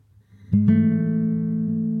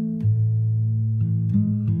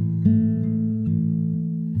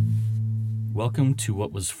Welcome to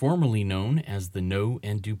what was formerly known as the Know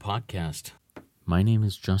and Do podcast. My name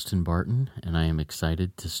is Justin Barton, and I am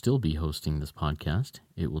excited to still be hosting this podcast.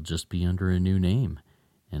 It will just be under a new name,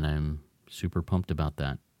 and I'm super pumped about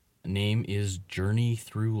that. The name is Journey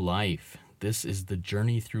Through Life. This is the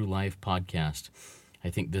Journey Through Life podcast. I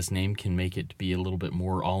think this name can make it be a little bit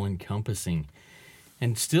more all-encompassing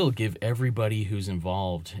and still give everybody who's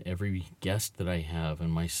involved, every guest that I have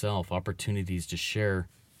and myself, opportunities to share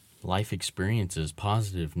life experiences,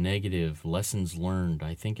 positive, negative, lessons learned.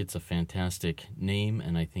 I think it's a fantastic name,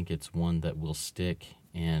 and I think it's one that will stick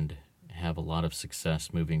and have a lot of success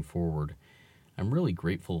moving forward. I'm really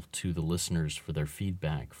grateful to the listeners for their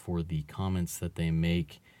feedback, for the comments that they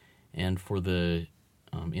make, and for the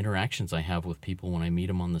interactions I have with people when I meet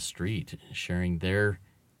them on the street, sharing their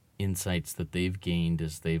insights that they've gained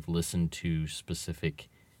as they've listened to specific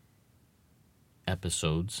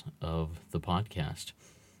episodes of the podcast.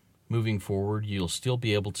 Moving forward, you'll still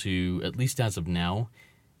be able to, at least as of now,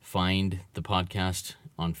 find the podcast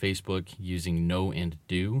on Facebook using Know and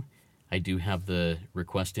Do. I do have the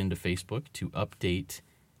request into Facebook to update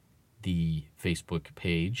the Facebook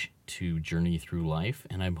page to Journey Through Life,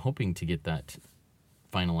 and I'm hoping to get that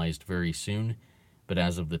finalized very soon. But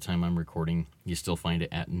as of the time I'm recording, you still find it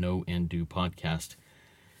at Know and Do Podcast.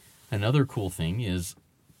 Another cool thing is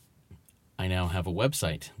I now have a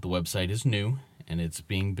website. The website is new, and it's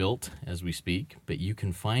being built as we speak, but you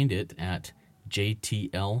can find it at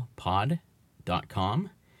jtlpod.com.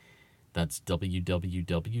 That's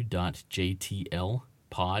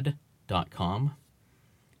www.jtlpod.com.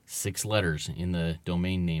 6 letters in the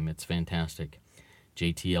domain name. It's fantastic.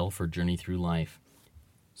 JTL for Journey Through Life.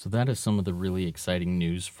 So that is some of the really exciting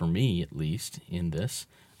news, for me at least, in this.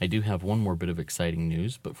 I do have one more bit of exciting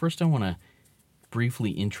news, but first I want to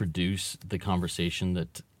briefly introduce the conversation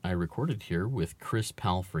that I recorded here with Chris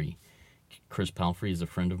Palfrey. Chris Palfrey is a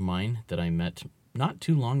friend of mine that I met not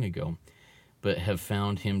too long ago, but have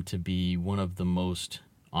found him to be one of the most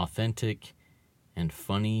authentic and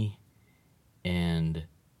funny and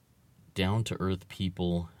down-to-earth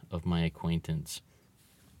people of my acquaintance.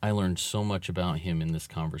 I learned so much about him in this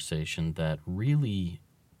conversation that really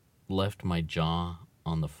left my jaw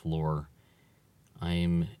on the floor.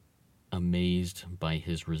 I'm amazed by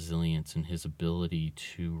his resilience and his ability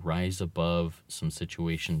to rise above some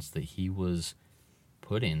situations that he was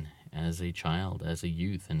put in as a child, as a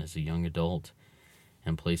youth, and as a young adult,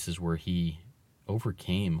 and places where he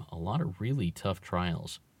overcame a lot of really tough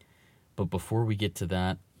trials. But before we get to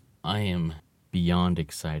that, I am beyond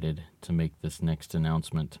excited to make this next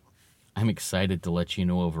announcement. I'm excited to let you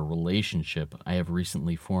know of a relationship I have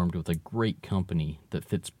recently formed with a great company that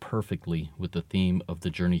fits perfectly with the theme of the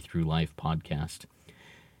Journey Through Life podcast.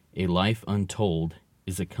 A Life Untold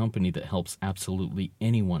is a company that helps absolutely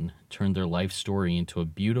anyone turn their life story into a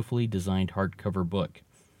beautifully designed hardcover book.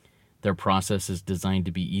 Their process is designed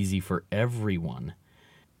to be easy for everyone.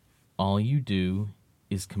 All you do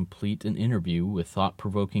is complete an interview with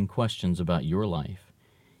thought-provoking questions about your life.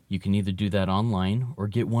 You can either do that online or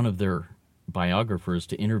get one of their biographers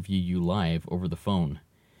to interview you live over the phone.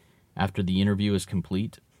 After the interview is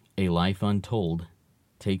complete, A Life Untold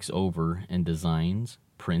takes over and designs,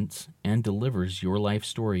 prints, and delivers your life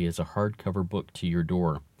story as a hardcover book to your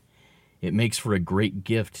door. It makes for a great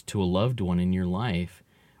gift to a loved one in your life,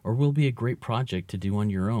 or will be a great project to do on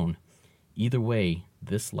your own. Either way,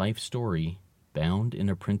 this life story, bound in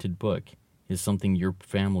a printed book, is something your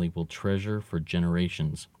family will treasure for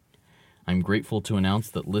generations. I'm grateful to announce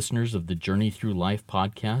that listeners of the Journey Through Life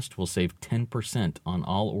podcast will save 10% on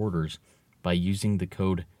all orders by using the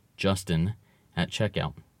code JUSTIN at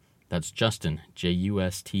checkout. That's Justin,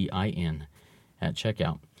 Justin, at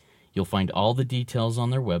checkout. You'll find all the details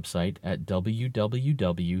on their website at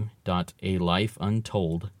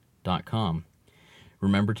www.alifeuntold.com.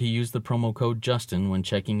 Remember to use the promo code JUSTIN when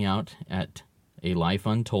checking out at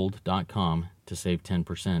alifeuntold.com to save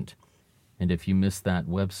 10%. And if you missed that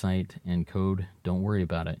website and code, don't worry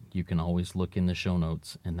about it. You can always look in the show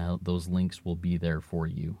notes, and those links will be there for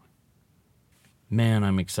you. Man,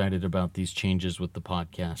 I'm excited about these changes with the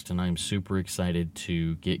podcast, and I'm super excited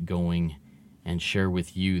to get going and share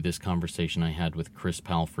with you this conversation I had with Chris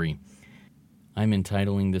Palfrey. I'm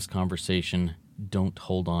entitling this conversation, Don't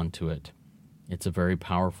Hold On to It. It's a very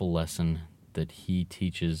powerful lesson that he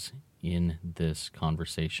teaches in this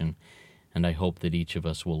conversation, and I hope that each of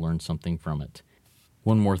us will learn something from it.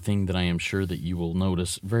 One more thing that I am sure that you will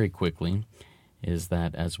notice very quickly is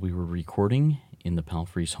that as we were recording in the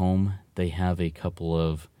Palfrey's home, they have a couple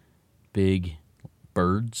of big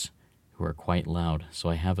birds who are quite loud, so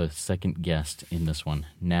I have a second guest in this one.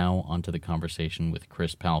 Now, onto the conversation with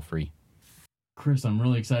Chris Palfrey. Chris, I'm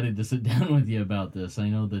really excited to sit down with you about this. I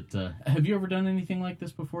know that, have you ever done anything like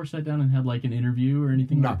this before? Sat down and had like an interview or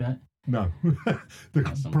anything like that? No.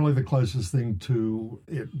 Awesome. Probably the closest thing to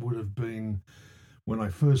it would have been when I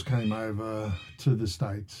first came over to the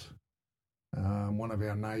States. One of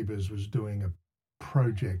our neighbours was doing a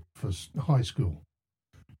project for high school,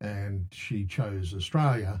 and she chose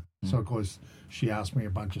Australia. So, of course, she asked me a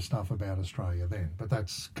bunch of stuff about Australia then. But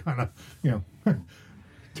that's kind of,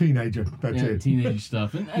 teenager. That's it. Teenage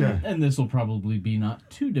stuff. And this will probably be not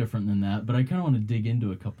too different than that, but I kind of want to dig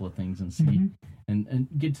into a couple of things and see and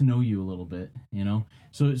get to know you a little bit,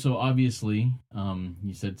 So obviously,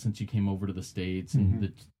 you said since you came over to the States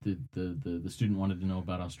and the student wanted to know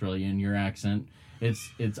about Australia and your accent,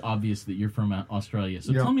 it's obvious that you're from Australia.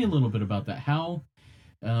 So tell me a little bit about that. How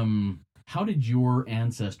did your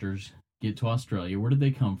ancestors get to Australia? Where did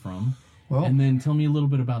they come from? Well, and then tell me a little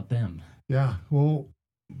bit about them. Yeah, well,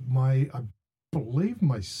 I believe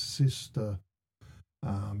my sister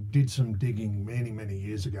did some digging many, many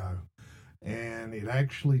years ago, and it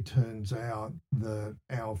actually turns out that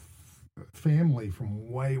our family from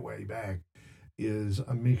way, way back is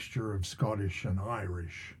a mixture of Scottish and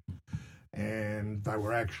Irish, and they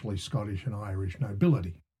were actually Scottish and Irish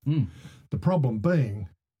nobility. The problem being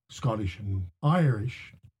Scottish and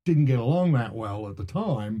Irish didn't get along that well at the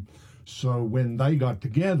time, so when they got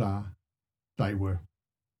together, they were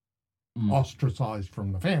ostracized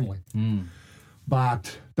from the family.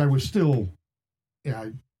 But they were still,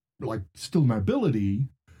 still nobility,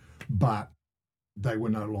 but they were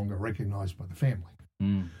no longer recognized by the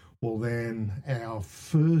family. Well, then our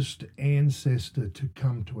first ancestor to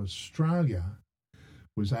come to Australia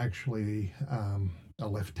was actually a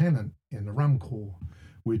lieutenant in the Rum Corps,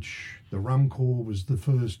 which the Rum Corps was the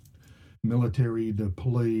first military, the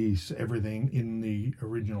police, everything in the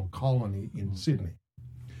original colony in Sydney.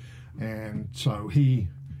 And so he,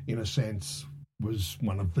 in a sense, was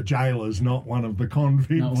one of the jailers, not one of the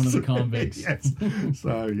convicts. Not one of the convicts. Yes.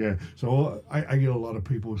 So, yeah. So I get a lot of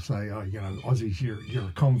people say, Aussies, you're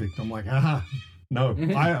a convict. I'm like, no,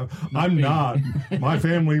 I'm not. My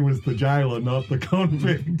family was the jailer, not the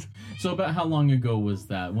convict. So about how long ago was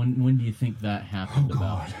that? When do you think that happened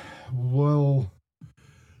about? Well,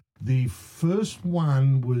 the first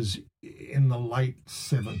one was in the late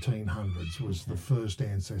 1700s, was the first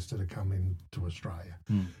ancestor to come into Australia.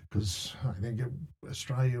 Because I think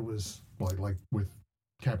Australia was, like with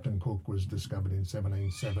Captain Cook was discovered in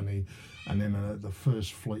 1770, and then the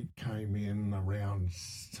first fleet came in around,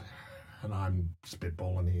 and I'm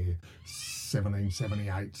spitballing here,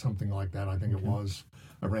 1778, something like that, I think it was,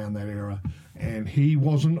 around that era. And he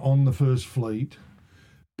wasn't on the first fleet,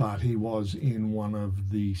 but he was in one of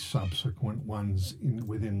the subsequent ones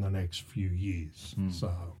within the next few years.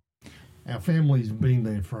 So our family's been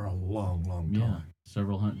there for a long, long time.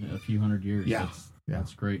 Yeah, a few hundred years. Yeah,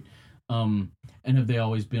 that's great. And have they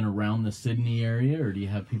always been around the Sydney area, or do you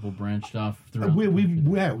have people branched off throughout?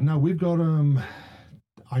 We've got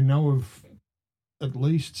I know of at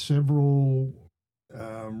least several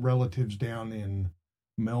relatives down in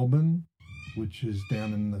Melbourne, which is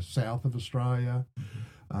down in the south of Australia.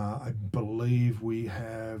 I believe we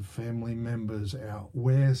have family members out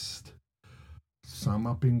west, some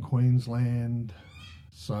up in Queensland.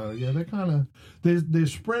 So, yeah, they're kind of, they're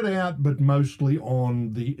spread out, but mostly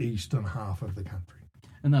on the eastern half of the country.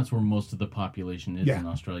 And that's where most of the population is in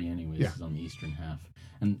Australia anyways, is on the eastern half.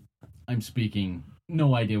 And I'm speaking,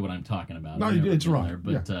 no idea what I'm talking about. No, it's right. There,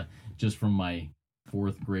 but just from my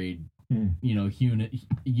fourth grade,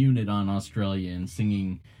 unit on Australia and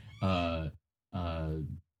singing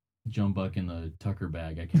Jumbuck in the Tucker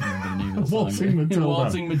Bag. I can't remember the name of the song. Waltzing Matilda.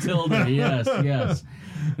 Waltzing Matilda, yes.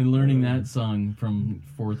 And learning that song from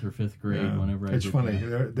fourth or fifth grade whenever I did. It's funny.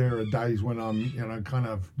 There are days when I'm kind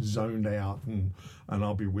of zoned out and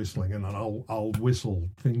I'll be whistling and I'll whistle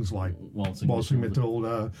things like Waltzing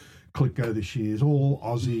Matilda, Click Go the Shears, all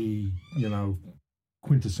Aussie,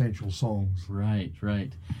 quintessential songs. Right.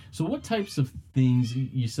 So what types of things,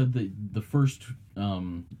 you said that the first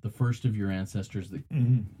of your ancestors that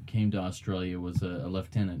came to Australia was a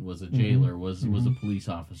lieutenant, was a jailer, was a police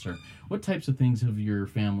officer. What types of things have your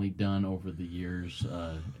family done over the years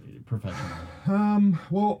professionally?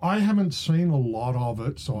 Well, I haven't seen a lot of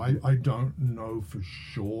it, so I don't know for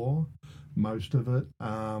sure most of it.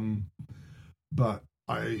 But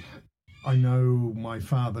I know my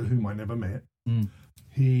father, whom I never met.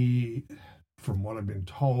 He, from what I've been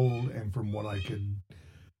told and from what I could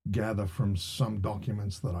gather from some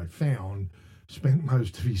documents that I found, spent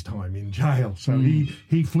most of his time in jail. So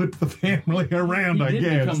he flipped the family around, I He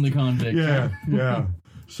did guess. become the convict. Yeah.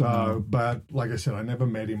 So, but like I said, I never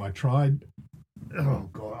met him. I tried,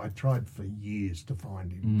 I tried for years to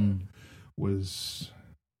find him, but was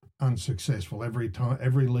unsuccessful. Every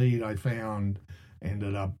lead I found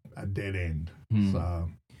ended up a dead end. So,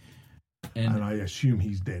 and I assume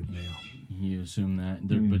he's dead now. You assume that,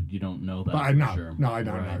 but you don't know that. But for sure. No, I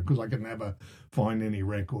don't know, because I could never find any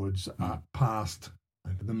records past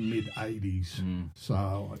the mid '80s.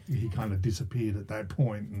 So he kind of disappeared at that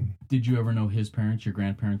point. And did you ever know his parents, your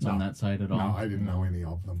grandparents, on that side at all? No, I didn't know any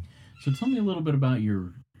of them. So tell me a little bit about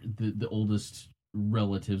the oldest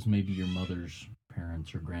relatives, maybe your mother's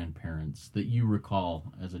parents or grandparents that you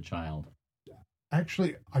recall as a child.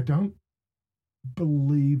 Actually, I don't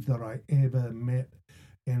believe that I ever met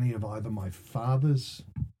any of either my father's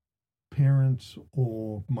parents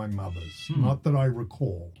or my mother's. Not that I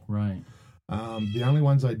recall. Right. The only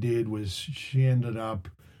ones I did was she ended up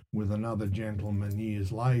with another gentleman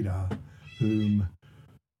years later, whom,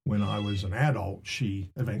 when I was an adult, she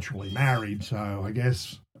eventually married. So I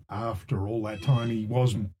guess after all that time, he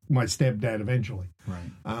was my stepdad eventually.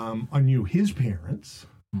 Right. I knew his parents,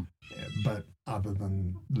 but other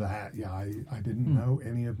than that, I didn't know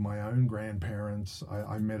any of my own grandparents.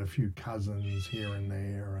 I met a few cousins here and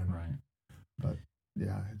there, but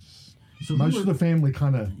it's so most of the family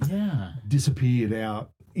kind of disappeared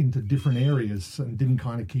out into different areas and didn't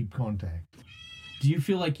kind of keep contact. Do you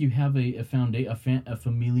feel like you have a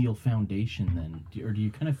familial foundation then, or do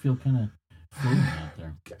you kind of feel kind of floating out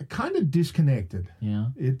there? Kind of disconnected. Yeah,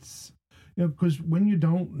 it's because when you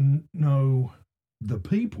don't know the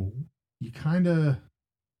people, you kind of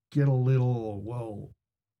get a little,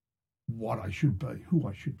 what I should be, who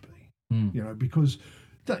I should be, because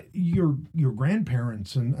your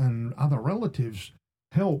grandparents and other relatives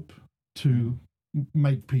help to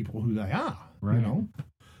make people who they are. Right.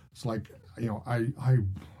 It's like, I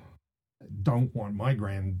don't want my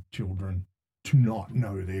grandchildren to not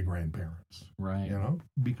know their grandparents. Right.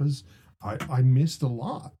 Because I missed a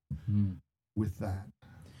lot with that.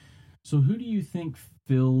 So who do you think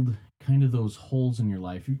filled kind of those holes in your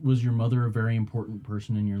life? Was your mother a very important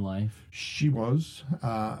person in your life? She was,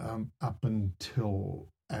 up until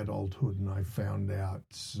adulthood, and I found out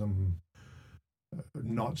some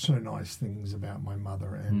not so nice things about my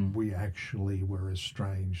mother, and we actually were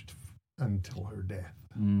estranged until her death.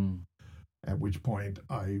 At which point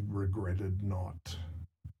I regretted not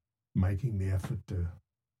making the effort to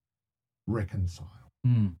reconcile.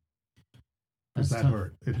 Because that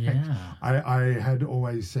hurt. I had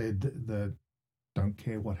always said that don't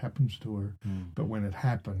care what happens to her, but when it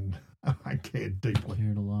happened, I cared deeply.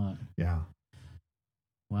 Cared a lot. Yeah.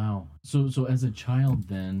 Wow. So as a child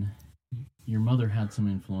then, your mother had some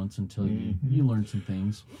influence until you learned some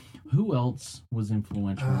things. Who else was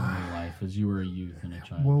influential in your life as you were a youth and a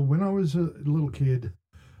child? Well, when I was a little kid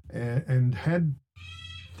and had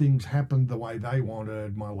things happened the way they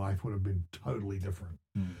wanted, my life would have been totally different.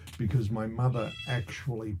 Because my mother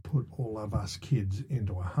actually put all of us kids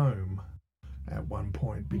into a home at one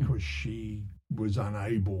point because she was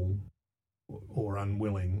unable or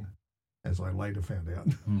unwilling, as I later found out,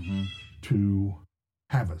 to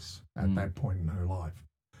have us at that point in her life.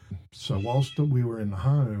 So whilst we were in the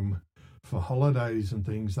home for holidays and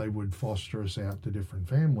things, they would foster us out to different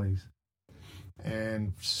families.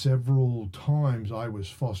 And several times I was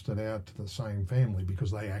fostered out to the same family because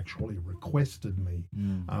they actually requested me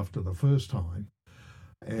after the first time.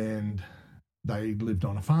 And they lived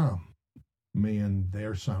on a farm. Me and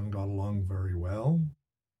their son got along very well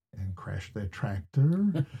and crashed their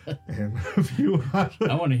tractor and a few other...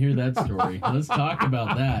 I want to hear that story. Let's talk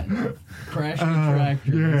about that. Crashing the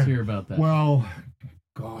tractor. Yeah. Let's hear about that. Well,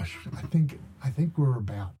 gosh, I think we're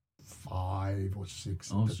about 5 or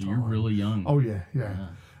 6 Oh, at the so time. you're really young. Oh, yeah.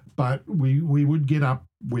 But we would get up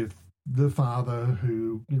with the father,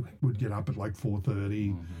 who would get up at like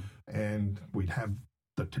 4:30, and we'd have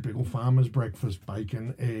the typical farmer's breakfast,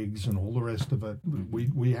 bacon, eggs, and all the rest of it.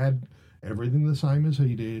 We had everything the same as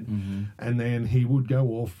he did, and then he would go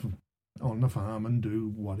off on the farm and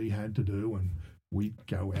do what he had to do, and we'd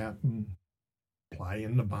go out and play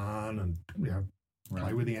in the barn and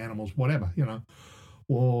play with the animals, whatever,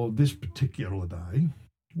 Well, this particular day,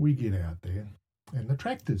 we get out there, and the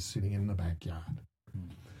tractor's sitting in the backyard.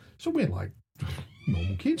 So we're like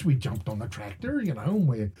normal kids. We jumped on the tractor, and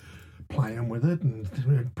we're playing with it and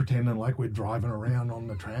pretending like we're driving around on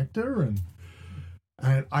the tractor. And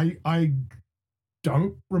I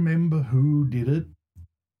don't remember who did it.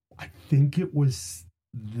 I think it was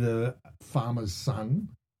the farmer's son,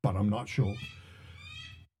 but I'm not sure.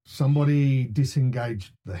 somebody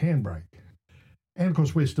disengaged the handbrake. And of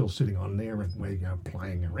course, we're still sitting on there and we're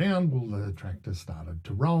playing around. Well, the tractor started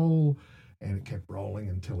to roll and it kept rolling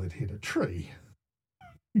until it hit a tree.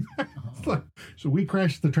 So we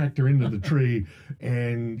crashed the tractor into the tree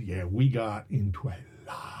and we got into a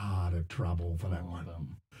lot of trouble for that one.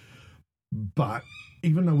 But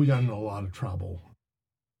even though we got into a lot of trouble,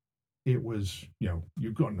 it was,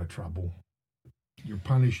 you got into trouble, you're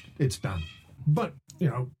punished, it's done. But, they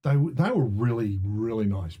were really, really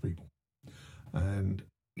nice people. And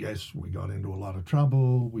yes, we got into a lot of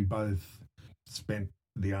trouble. We both spent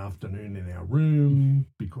the afternoon in our room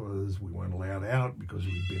because we weren't allowed out because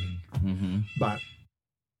we'd been. But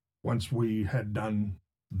once we had done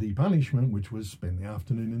the punishment, which was spend the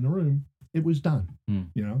afternoon in the room, it was done,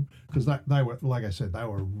 because they were, like I said, they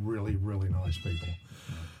were really, really nice people.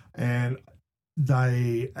 And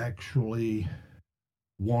they actually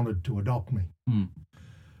wanted to adopt me.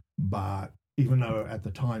 But even though at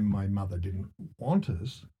the time my mother didn't want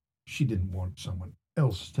us, she didn't want someone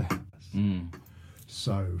else to have us.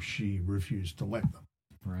 So she refused to let them.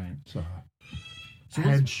 Right. So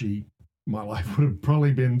had she, my life would have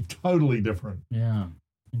probably been totally different. Yeah.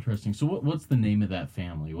 Interesting. So what's the name of that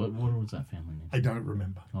family? What was that family name? I don't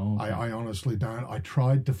remember. Oh, okay. I honestly don't. I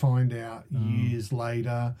tried to find out years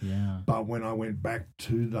later. Yeah. But when I went back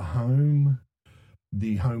to the home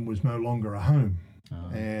was no longer a home.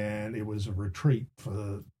 And it was a retreat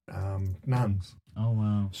for nuns. Oh,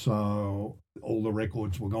 wow. So all the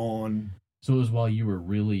records were gone. So it was while you were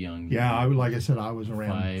really young. Yeah, like I said, I was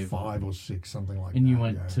around 5 or 6, something like that. And you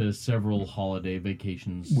went to several holiday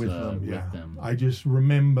vacations with them. I just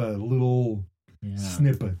remember little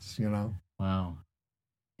snippets, Wow.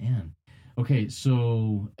 Man. Okay,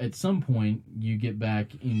 so at some point you get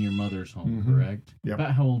back in your mother's home, correct? Yep.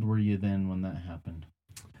 About how old were you then when that happened?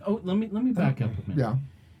 Oh, let me back up a minute. Yeah.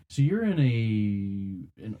 So you're in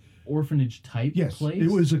an orphanage type place? Yes, it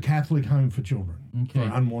was a Catholic home for children, for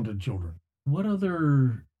unwanted children. What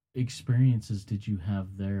other experiences did you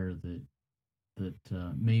have there that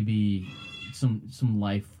maybe some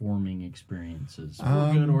life-forming experiences,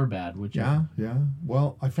 or good or bad? Whichever. Yeah.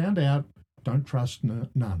 Well, I found out don't trust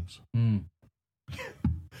nuns.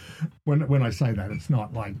 When I say that, it's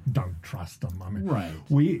not like don't trust them. I mean, right.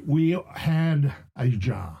 We had a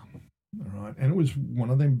jar, all right, and it was one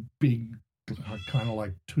of them big, kind of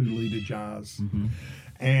like 2-liter jars,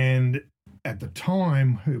 and at the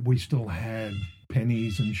time we still had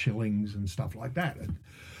pennies and shillings and stuff like that,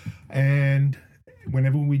 and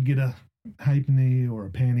whenever we'd get a halfpenny or a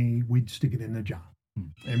penny, we'd stick it in the jar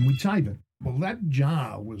and we'd save it. Well, that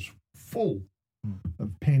jar was full of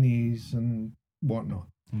pennies and whatnot.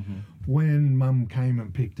 When Mum came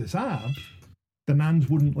and picked us up, the nuns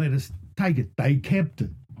wouldn't let us take it. They kept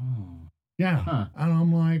it. Yeah. And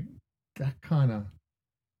I'm like, that kind of...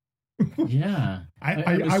 Yeah.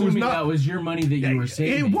 I was not... that was your money that you were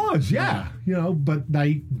saving. It was, yeah. But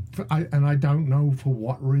I don't know for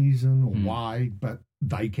what reason or why, but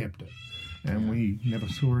they kept it. And we never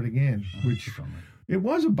saw it again, which... It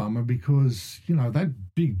was a bummer because, that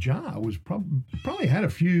big jar was probably had a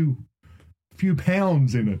few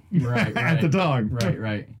pounds in it at the time.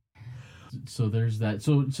 Right. So there's that.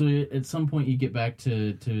 So at some point you get back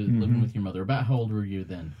to living with your mother. About how old were you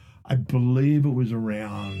then? I believe it was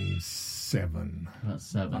around 7. About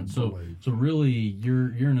 7. So really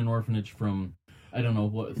you're in an orphanage from, I don't know,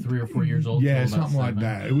 what, 3 or 4 years old? Yeah, something like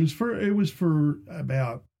that. It was for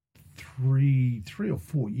about 3 or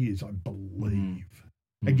 4 years, I believe.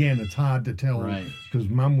 Again, it's hard to tell because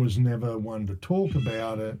Mum was never one to talk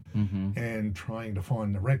about it, and trying to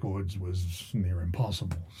find the records was near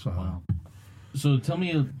impossible. So, wow. So tell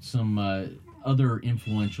me some other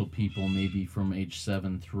influential people, maybe from age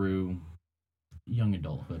 7 through young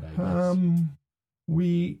adulthood, I guess.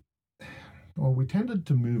 We tended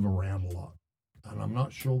to move around a lot, and I'm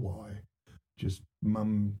not sure why. Just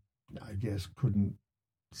Mum, I guess, couldn't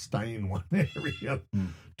stay in one area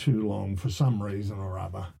too long for some reason or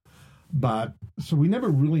other. But so we never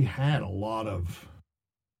really had a lot of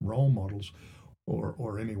role models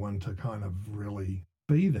or anyone to kind of really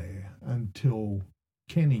be there until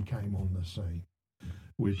Kenny came on the scene,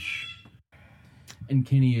 which... And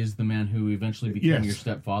Kenny is the man who eventually became your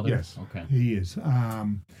stepfather? Yes, okay. He is.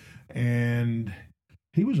 And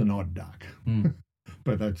he was an odd duck.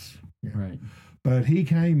 But that's... Yeah. Right. But he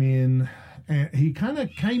came in... And he kind of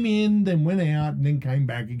came in, then went out, and then came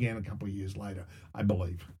back again a couple of years later, I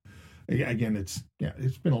believe. Again, it's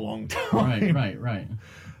been a long time. Right.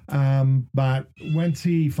 But once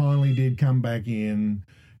he finally did come back in,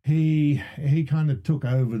 he kind of took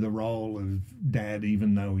over the role of Dad,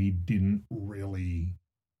 even though he didn't really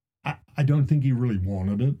I don't think he really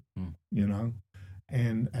wanted it, Mm. you know.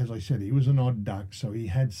 And as I said, he was an odd duck, so he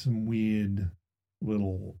had some weird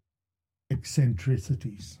little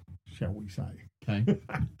eccentricities, shall we say. Okay.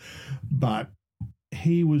 But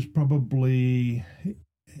he was probably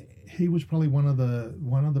one of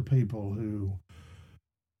the people who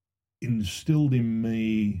instilled in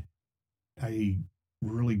me a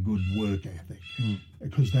really good work ethic,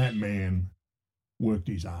 because that man worked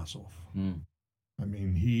his ass off. I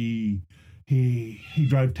mean, he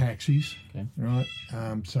drove taxis, Okay. right?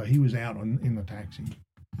 So he was out in the taxi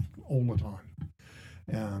all the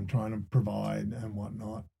time, trying to provide and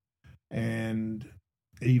whatnot. And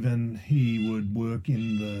even he would work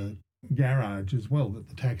in the garage as well that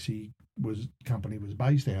the taxi company was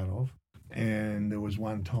based out of. And there was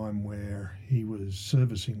one time where he was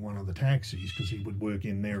servicing one of the taxis, because he would work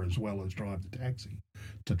in there as well as drive the taxi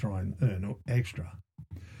to try and earn extra.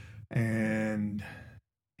 And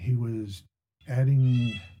he was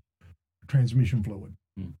adding transmission fluid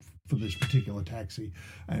for this particular taxi,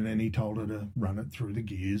 and then he told her to run it through the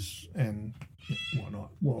gears and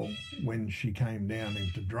whatnot. Well, when she came down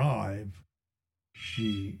into drive,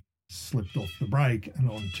 she slipped off the brake and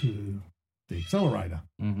onto the accelerator.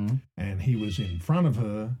 And he was in front of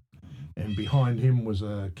her, and behind him was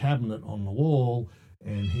a cabinet on the wall,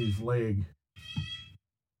 and his leg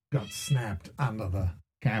got snapped under the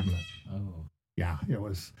cabinet. Oh. Yeah, it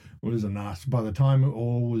was a nasty. By the time it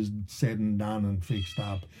all was said and done and fixed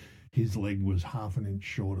up, his leg was half an inch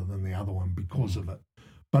shorter than the other one because of it.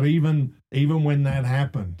 But even when that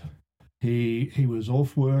happened, he was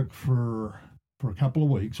off work for a couple of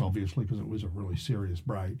weeks, obviously, because it was a really serious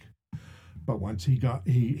break. But once he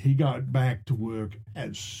got back to work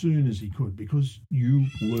as soon as he could, because you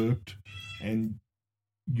worked and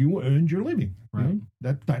you earned your living. Right. You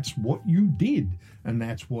know? That's what you did, and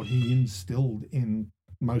that's what he instilled in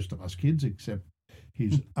most of us kids, except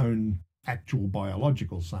his own actual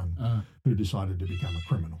biological son, who decided to become a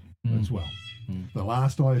criminal as well. The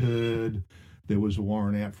last I heard, there was a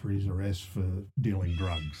warrant out for his arrest for dealing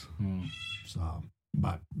drugs. So,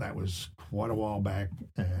 but that was quite a while back,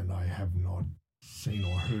 and I have not seen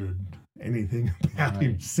or heard anything about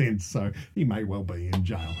him since. So he may well be in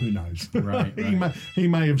jail. Who knows? Right. He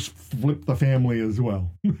may have flipped the family as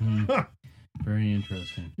well. Very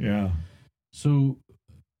interesting. Yeah. So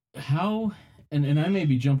how, and I may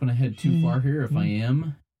be jumping ahead too far here. If I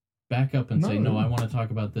am, back up and say, no, I want to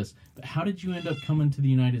talk about this. But how did you end up coming to the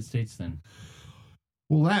United States then?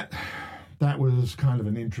 Well, that was kind of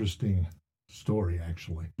an interesting story,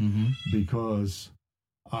 actually, because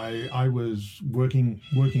I was working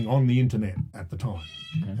on the internet at the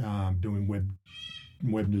time, doing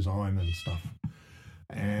web design and stuff.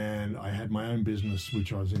 And I had my own business,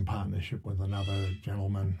 which I was in partnership with another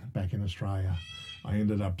gentleman back in Australia. I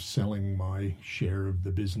ended up selling my share of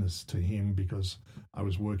the business to him because I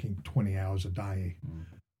was working 20 hours a day.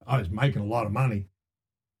 I was making a lot of money,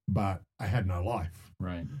 but I had no life.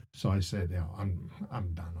 Right. So I said, yeah,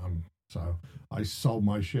 I'm done. So I sold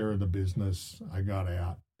my share of the business. I got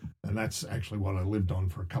out, and that's actually what I lived on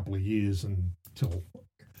for a couple of years until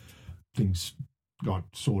things got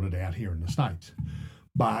sorted out here in the States.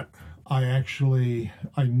 But I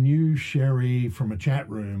knew Sherry from a chat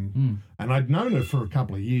room, and I'd known her for a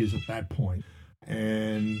couple of years at that point.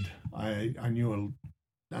 And I knew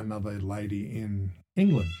another lady in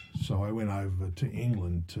England, so I went over to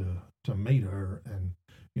England to meet her and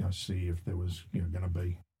see if there was going to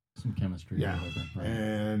be some chemistry. Yeah, or whatever. Right.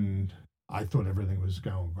 and I thought everything was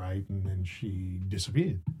going great, and then she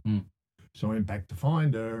disappeared. So I went back to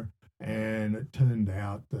find her, and it turned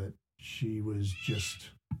out that she was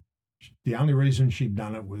the only reason she'd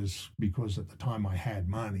done it was because at the time I had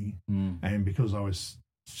money, and because I was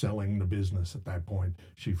selling the business at that point,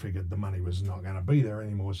 she figured the money was not going to be there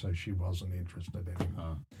anymore, so she wasn't interested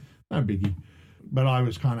anymore. No biggie. But I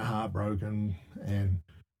was kind of heartbroken, and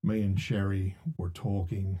me and Sherry were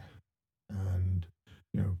talking, and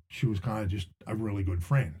she was kind of just a really good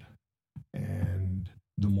friend. And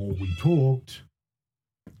the more we talked,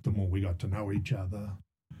 the more we got to know each other.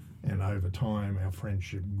 And over time, our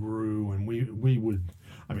friendship grew, and we would,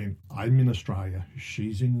 I'm in Australia,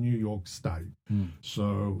 she's in New York State.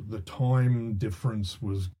 So the time difference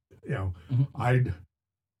was, I'd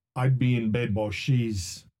be in bed while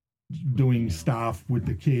she's doing stuff with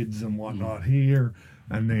the kids and whatnot here,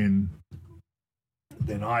 and then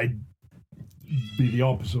I'd be the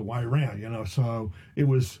opposite way around, so it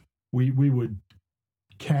was, we would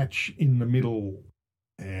catch in the middle,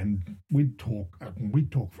 and we'd talk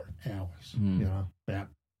for hours, about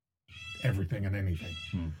everything and anything.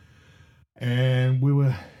 And we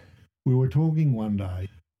were talking one day,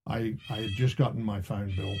 I had just gotten my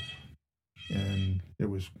phone bill, and it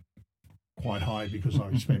was quite high because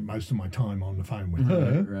I spent most of my time on the phone with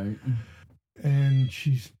her. Right. And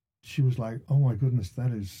she was like, "Oh my goodness,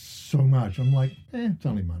 that is so much." I'm like, "It's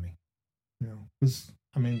only money." You know, because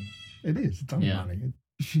I mean, it is. It's only money.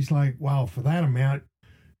 She's like, "Wow, for that amount,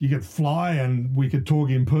 you could fly and we could talk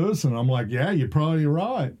in person." I'm like, "Yeah, you're probably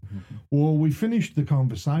right." Mm-hmm. Well, we finished the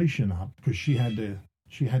conversation up because she had to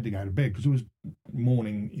go to bed because it was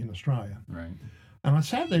morning in Australia. Right. And I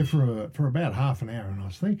sat there for about half an hour, and I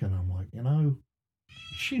was thinking, I'm like, you know,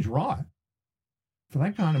 she's right. For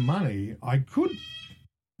that kind of money, I could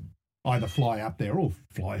either fly up there or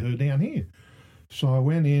fly her down here. So I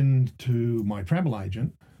went in to my travel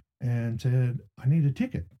agent and said, "I need a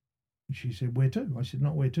ticket." And she said, "Where to?" I said,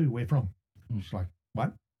 "Not where to, where from?" She's like,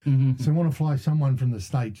 "What?" Mm-hmm. So I want to fly someone from the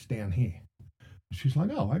States down here. She's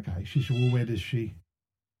like, "Oh, okay." She said, "Well, where does she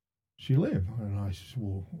live?" And I said,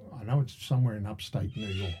 "Well, I know it's somewhere in upstate New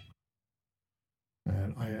York."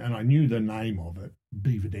 And I knew the name of it.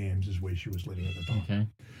 Beaver Dams is where she was living at the time. Okay.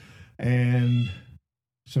 And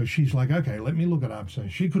so she's like, "Okay, let me look it up." So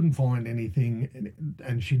she couldn't find anything,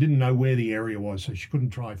 and she didn't know where the area was, so she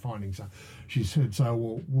couldn't try finding some. She said, "So,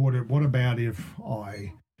 well, what about if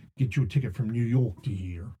I get you a ticket from New York to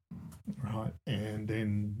here, right? And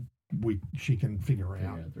then she can figure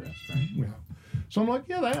out the rest, right?" Yeah. So I'm like,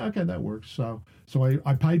 "Yeah, that works." So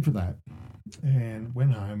I paid for that and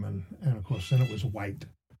went home, and of course then it was a wait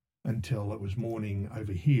until it was morning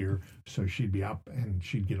over here, so she'd be up and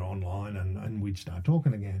she'd get online and we'd start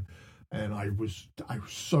talking again. And I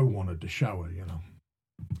so wanted to show her, you know.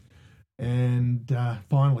 And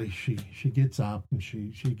finally she gets up and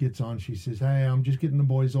she gets on. She says, "Hey, I'm just getting the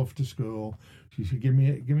boys off to school." She said, give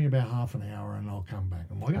me about half an hour and I'll come back."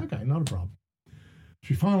 I'm like, "Okay, not a problem."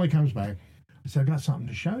 She finally comes back. I said, "I got something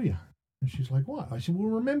to show you." And she's like, "What?" I said, "Well,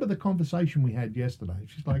 remember the conversation we had yesterday?"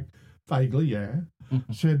 She's like, "Vaguely, yeah."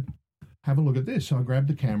 I said, "Have a look at this." So I grabbed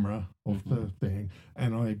the camera off the thing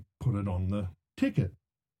and I put it on the ticket.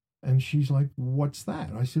 And she's like, "What's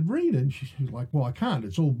that?" I said, "Read it." And she's like, "Well, I can't.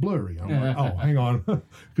 It's all blurry." I'm like, "Oh, hang on."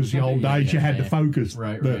 Because the old days you had to focus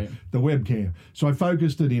the webcam. So I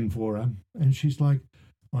focused it in for her. And she's like,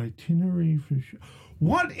 "Itinerary for..."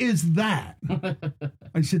 "What is that?"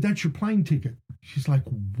 I said, "That's your plane ticket." She's like,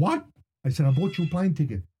 "What?" I said, "I bought you a plane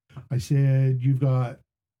ticket." I said, "You've got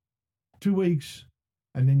 2 weeks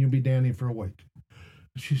and then you'll be down here for a week."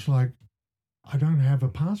 She's like, "I don't have a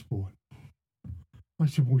passport." I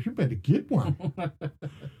said, "Well, you better get one."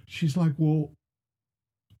 She's like, "Well,"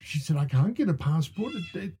 she said, "I can't get a passport.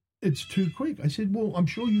 It's too quick." I said, "Well, I'm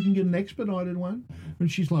sure you can get an expedited one."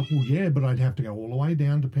 And she's like, "Well, yeah, but I'd have to go all the way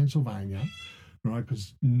down to Pennsylvania, right?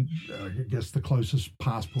 Because I guess the closest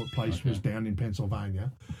passport place was down in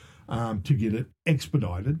Pennsylvania to get it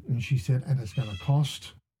expedited." And she said, "And it's going to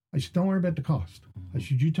cost..." I said, "Don't worry about the cost." I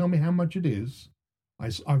said, "You tell me how much it is.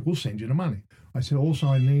 I will send you the money." I said, "Also,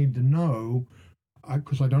 I need to know,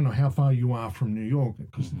 because I don't know how far you are from New York,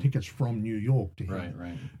 because the ticket's from New York to here."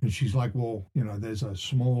 Right. And she's like, "Well, you know, there's a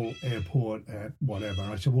small airport at whatever."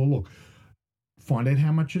 I said, "Well, look, find out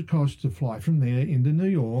how much it costs to fly from there into New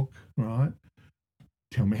York, right?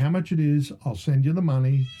 Tell me how much it is. I'll send you the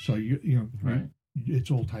money, so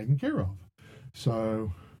it's all taken care of."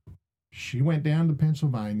 So she went down to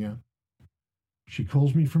Pennsylvania. She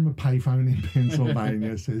calls me from a payphone in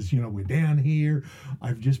Pennsylvania, says, "We're down here.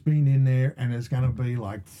 I've just been in there, and it's going to be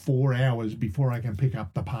like 4 hours before I can pick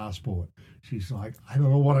up the passport." She's like, "I don't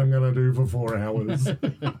know what I'm going to do for 4 hours."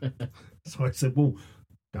 So I said, "Well,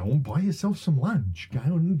 go and buy yourself some lunch. Go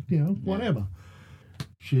and, whatever."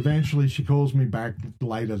 She calls me back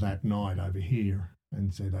later that night over here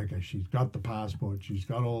and said, "Okay, she's got the passport. She's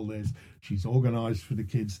got all this. She's organised for the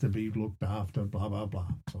kids to be looked after, blah, blah, blah."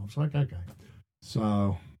 So I was like, okay.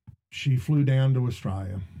 So she flew down to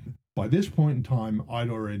Australia. By this point in time, I'd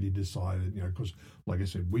already decided, because, like I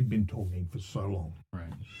said, we'd been talking for so long.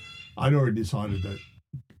 Right. I'd already decided that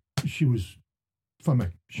she was for me.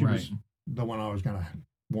 She was the one I was going to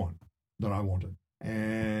want, that I wanted.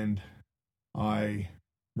 And I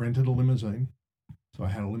rented a limousine. So I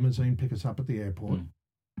had a limousine pick us up at the airport.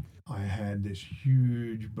 I had this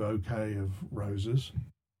huge bouquet of roses.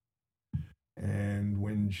 And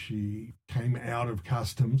when she came out of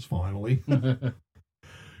customs finally,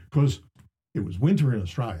 because it was winter in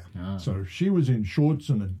Australia, so she was in shorts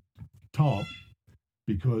and a top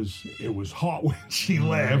because it was hot when she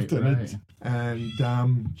left. And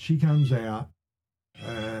she comes out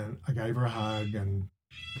and I gave her a hug and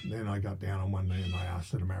then I got down on one knee and I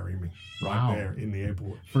asked her to marry me Wow. there in the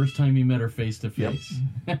airport. First time you met her face to face.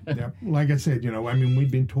 Yep. Like I said,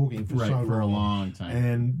 we'd been talking for Right, so for a long. long time.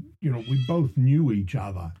 And, we both knew each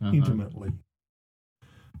other Uh-huh. intimately.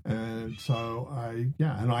 And so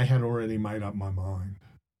and I had already made up my mind.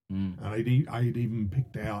 Mm. And I'd even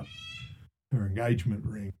picked out her engagement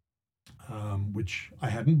ring, which I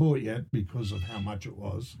hadn't bought yet because of how much it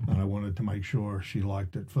was. And I wanted to make sure she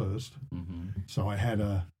liked it first. Mm-hmm. So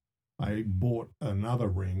I bought another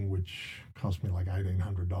ring, which cost me like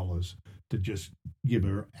 $1,800 to just give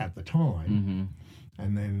her at the time. Mm-hmm.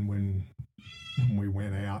 And then when we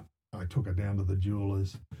went out, I took her down to the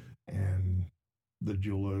jeweler's, and the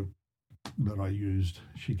jeweler that I used,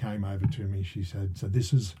 she came over to me. She said, "So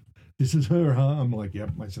this is her, huh?" I'm like,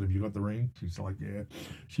 "Yep." I said, "Have you got the ring?" She's like, "Yeah."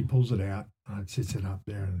 She pulls it out, and it sits it up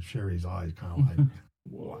there, and Sherry's eyes kind of like,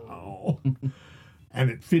 wow. And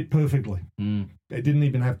it fit perfectly. Mm. It didn't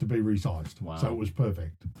even have to be resized. Wow. So it was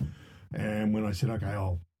perfect. And when I said, "Okay,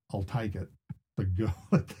 I'll take it," the girl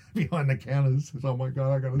behind the counter says, "Oh my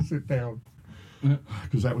God, I got to sit down."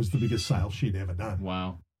 Because that was the biggest sale she'd ever done.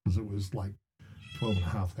 Wow. Because it was like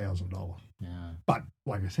 $12,500. Yeah. But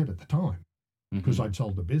like I said at the time, because I'd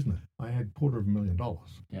sold the business, I had $250,000.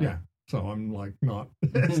 Yeah. So I'm like,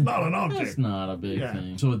 it's not an object. It's not a big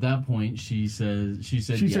thing. So at that point, she said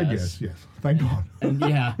yes. Yes. Thank God. And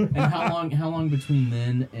and how long between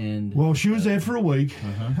then and? Well, she was there for a week,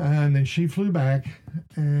 and then she flew back,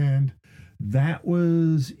 and that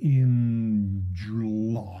was in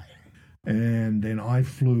July. And then I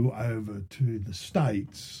flew over to the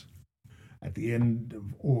States at the end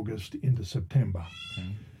of August into September. Okay.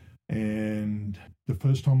 And the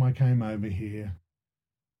first time I came over here,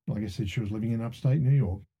 like I said, she was living in upstate New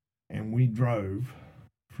York, and we drove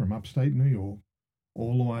from upstate New York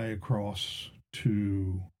all the way across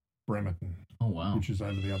to Bremerton. Oh, wow. Which is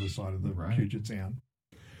over the other side of the Right. Puget Sound.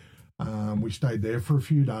 We stayed there for a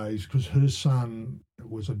few days because her son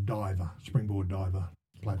was a diver, springboard diver,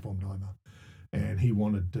 platform diver, and he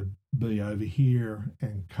wanted to be over here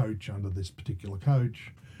and coach under this particular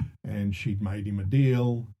coach, and she'd made him a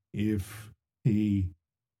deal. If he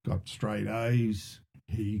got straight A's,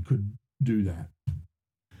 he could do that.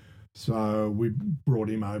 So we brought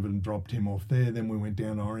him over and dropped him off there. Then we went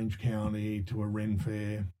down to Orange County to a Ren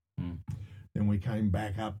Fair. Mm. Then we came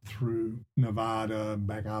back up through Nevada,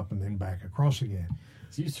 back up, and then back across again.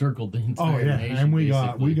 So you circled the entire nation. And basically.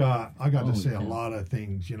 I got to Holy see a cow. lot of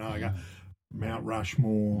things. I got Yeah. Mount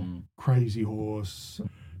Rushmore, Crazy Horse,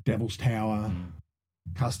 Devil's Tower,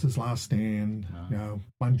 Custer's Last Stand,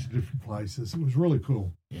 bunch of different places. It was really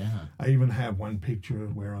cool. Yeah. I even have one picture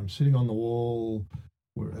where I'm sitting on the wall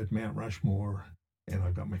at Mount Rushmore, and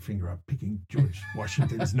I've got my finger up picking George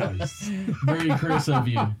Washington's nose. Very Chris of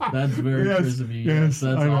you. That's very Chris of you. Yes,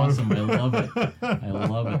 That's I know. awesome. I love it. I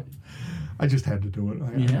love it. I just had to do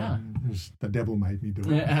it. Yeah. The devil made me do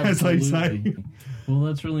it, Yeah, as they say. absolutely. Well,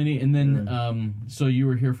 that's really neat. And then, so you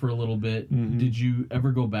were here for a little bit. Mhm. Did you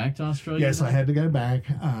ever go back to Australia? Yes, I had to go back,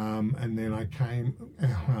 and then I came.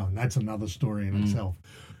 Well, that's another story in itself.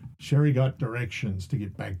 Sherry got directions to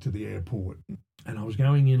get back to the airport, and I was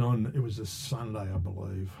going in on, it was a Sunday, I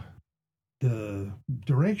believe. The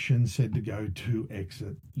directions said to go to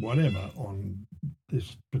exit whatever on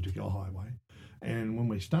this particular highway. And when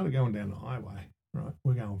we started going down the highway, right,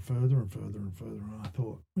 we're going further and further and further. And I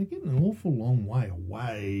thought, we're getting an awful long way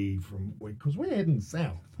away from, because we're heading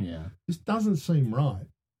south. Yeah. This doesn't seem right.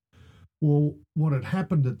 Well, what had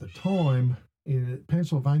happened at the time in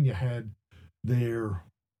Pennsylvania had their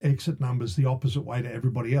exit numbers the opposite way to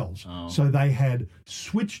everybody else. Oh. So they had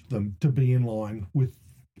switched them to be in line with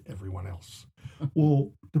everyone else.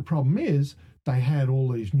 Well, the problem is they had all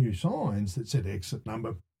these new signs that said exit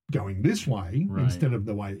number going this way Right. instead of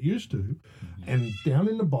the way it used to. And down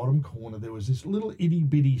in the bottom corner, there was this little itty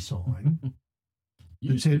bitty sign that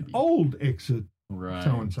Used to said be. old exit Right.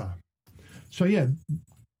 so and so. So yeah,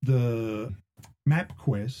 the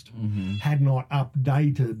MapQuest Mm-hmm. had not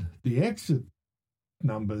updated the exit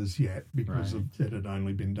numbers yet because Right. it had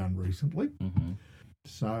only been done recently. Mm-hmm.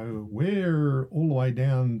 So we're all the way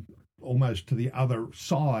down almost to the other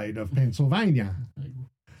side of Pennsylvania.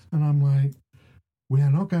 And I'm like, we are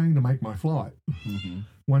not going to make my flight Mm-hmm.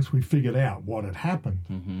 once we figured out what had happened.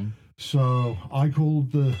 Mm-hmm. So I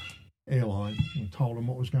called the airline and told them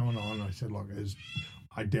what was going on. I said, look,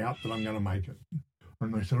 I doubt that I'm going to make it.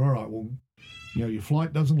 And they said, all right, well, your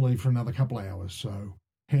flight doesn't leave for another couple of hours, so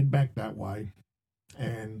head back that way.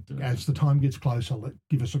 And as the time gets closer,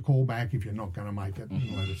 give us a call back if you're not going to make it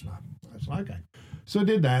and let us know. I said, okay. So I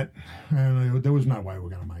did that, and there was no way we were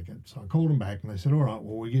going to make it. So I called them back, and they said, "All right,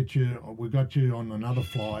 well, we got you on another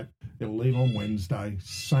flight. It'll leave on Wednesday.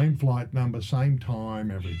 Same flight number, same time,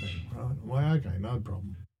 everything." Right? I'm like, "Okay, no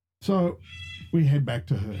problem." So we head back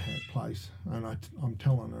to her place, and I'm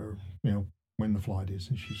telling her, when the flight is,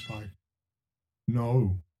 and she's like,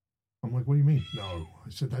 "No." I'm like, "What do you mean, no?"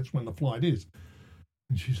 I said, "That's when the flight is."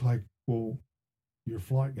 And she's like, "Well, your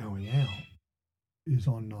flight going out is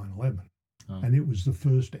on 9/11. Oh. And it was the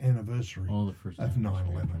first anniversary of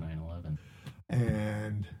 9/11.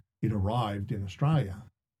 And it arrived in Australia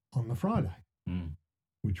on the Friday,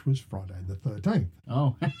 which was Friday the 13th.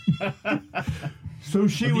 Oh. So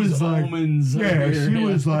she was like,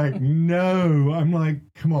 was like, "No." I'm like,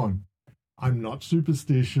 "Come on. I'm not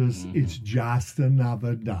superstitious. Mm-hmm. It's just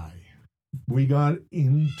another day." We got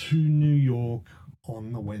into New York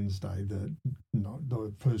on the Wednesday, the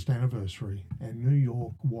first anniversary, and New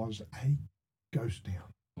York was a ghost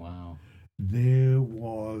town. Wow. There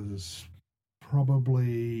was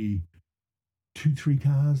probably 2-3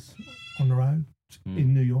 cars on the road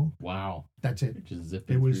in New York. Wow. That's it. Just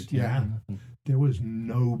zipping through there was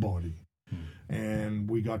nobody. And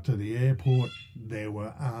we got to the airport, there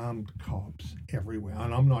were armed cops everywhere.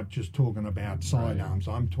 And I'm not just talking about sidearms,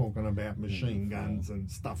 I'm talking about machine guns and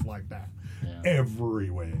stuff like that. Yeah.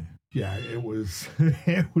 Everywhere. Yeah, it was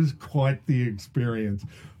quite the experience.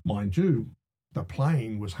 Mind you, the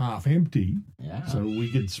plane was half empty, so we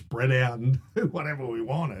could spread out and do whatever we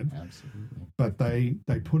wanted. Absolutely. But they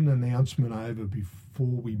put an announcement over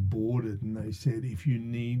before we boarded, and they said, if you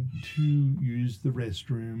need to use the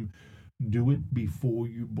restroom, do it before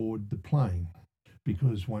you board the plane.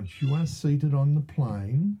 Because once you are seated on the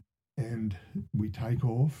plane and we take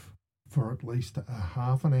off, for at least a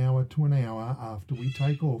half an hour to an hour after we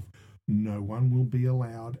take off, no one will be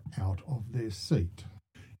allowed out of their seat.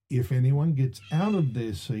 If anyone gets out of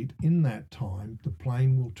their seat in that time, the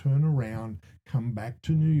plane will turn around, come back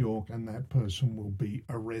to New York, and that person will be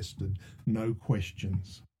arrested. No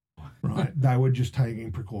questions. Right? They were just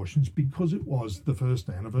taking precautions because it was the first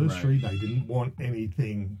anniversary. Right. They didn't want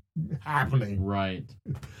anything happening. Right.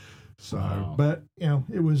 So, but,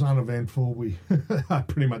 it was uneventful. I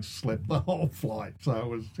pretty much slept the whole flight. So it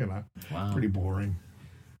was, pretty boring.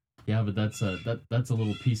 Yeah, but that's a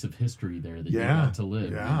little piece of history there that you got to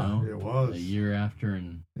live. Yeah, it was. A year after,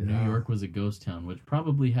 and New York was a ghost town, which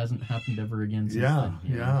probably hasn't happened ever again since then.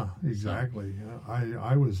 Yeah, exactly. So.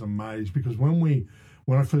 I was amazed because when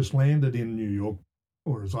I first landed in New York,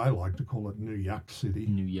 or as I like to call it, New Yuck City.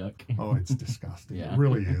 New Yuck. Oh, it's disgusting. It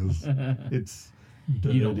really is. It's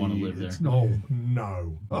dirty. You don't want to live there.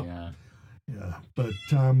 No. Yeah. Yeah. But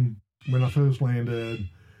when I first landed,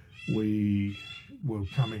 we were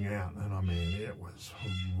coming out, and I mean, it was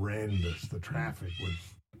horrendous. The traffic was,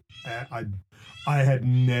 I had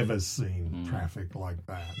never seen traffic like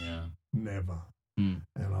that. Yeah. Never. And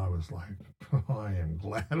I was like, I am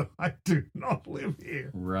glad I do not live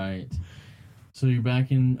here. Right. So you're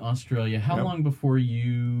back in Australia. How long before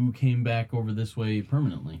you came back over this way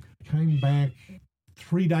permanently? Came back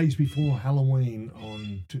 3 days before Halloween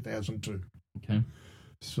on 2002. Okay.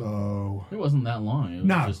 So it wasn't that long. It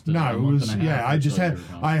was what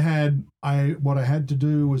I had to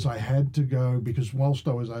do was I had to go, because whilst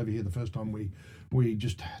I was over here the first time, we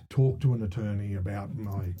just talked to an attorney about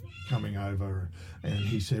my coming over, and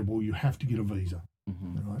he said, well, you have to get a visa.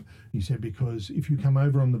 Mm-hmm. Right? He said, because if you come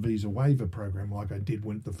over on the visa waiver program like I did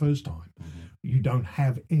the first time, you don't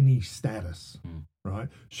have any status, right?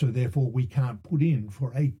 So therefore we can't put in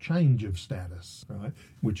for a change of status, right?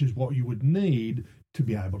 Which is what you would need to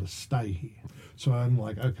be able to stay here. So I'm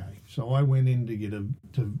like, okay. So I went in to get a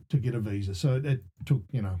visa. So it took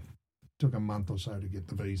a month or so to get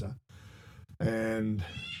the visa. And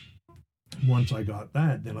once I got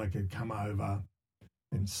that, then I could come over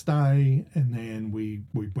and stay. And then we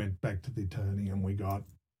went back to the attorney and we got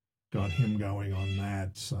him going on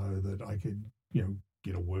that so that I could,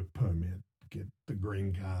 get a work permit, get the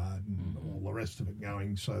green card and all the rest of it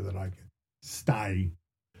going so that I could stay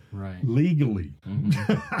legally.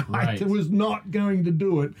 Mm-hmm. Right. I was not going to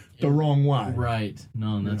do it the wrong way. Right.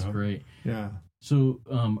 No, that's great. Yeah. So,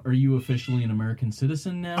 are you officially an American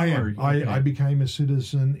citizen now? I am. I became a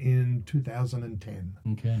citizen in 2010.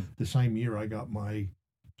 Okay. The same year I got my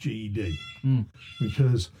GED.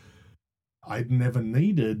 Because I'd never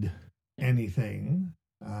needed anything.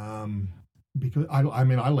 Because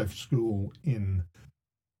I left school in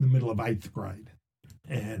the middle of 8th grade,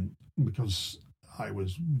 and because I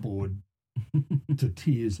was bored to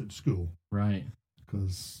tears at school. Right.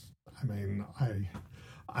 Because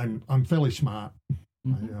I'm fairly smart,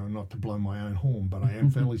 Not to blow my own horn, but I am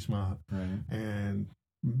fairly smart. Right. And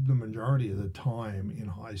the majority of the time in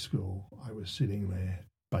high school, I was sitting there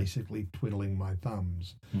basically twiddling my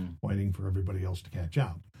thumbs, waiting for everybody else to catch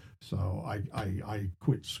up. So I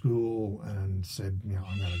quit school and said,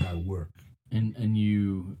 I'm going to go work. And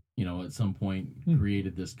you at some point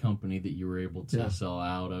created this company that you were able to sell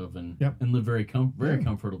out of and live very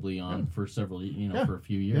comfortably on for several, for a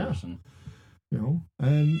few years.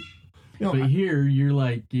 And but here you're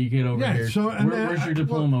like, you get over here. So where's your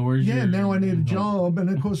diploma? Where's your now I need a job, and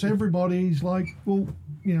of course everybody's like, well,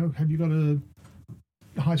 have you got a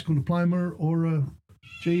high school diploma or a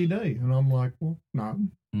GED? And I'm like, well, no.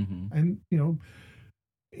 And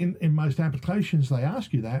in most applications they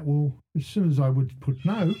ask you that. Well, as soon as I would put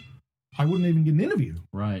no, I wouldn't even get an interview.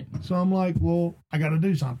 Right. So I'm like, well, I got to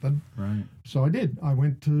do something. Right. So I did. I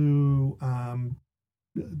went to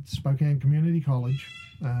Spokane Community College,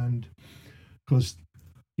 and because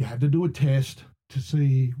you had to do a test to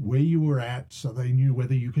see where you were at, so they knew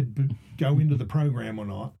whether you could go into the program or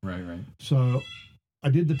not. Right. So I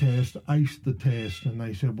did the test, aced the test, and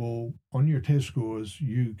they said, well, on your test scores,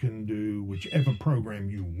 you can do whichever program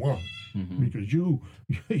you want because your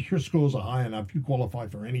scores are high enough, you qualify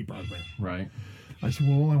for any program. Right. I said,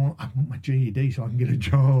 well, I want my GED so I can get a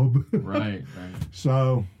job. Right.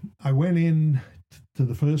 So I went in to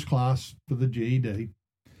the first class for the GED,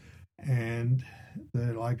 and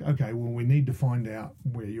they're like, okay, well, we need to find out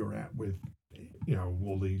where you're at with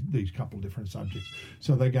all these couple of different subjects.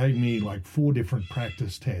 So they gave me like 4 different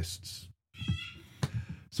practice tests.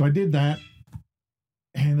 So I did that,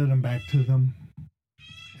 handed them back to them,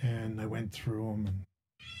 and they went through them, and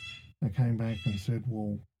they came back and said,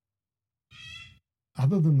 well,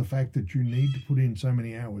 other than the fact that you need to put in so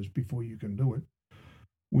many hours before you can do it,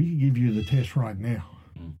 we can give you the test right now.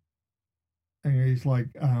 And he's like,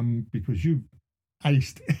 because you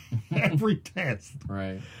aced every test.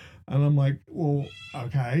 Right. And I'm like, well,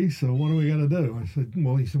 okay, so what are we going to do? I said,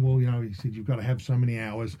 well, he said, you've got to have so many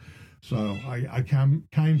hours. So I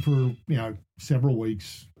came for, several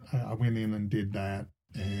weeks. I went in and did that.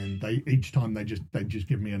 And each time they just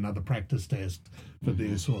give me another practice test for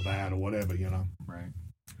this or that or whatever, Right.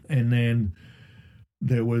 And then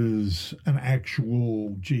there was an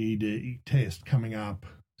actual GED test coming up.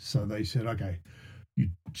 So they said, okay, you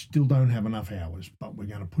still don't have enough hours, but we're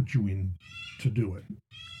going to put you in to do it.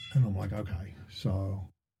 And I'm like, okay. So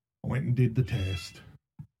I went and did the test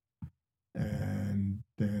and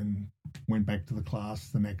then went back to the class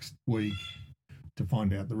the next week to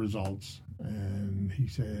find out the results. And he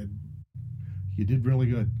said, you did really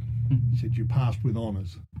good. He said, you passed with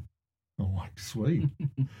honours. I'm like, sweet.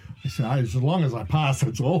 I said, as long as I pass,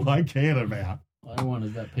 that's all I cared about. All I want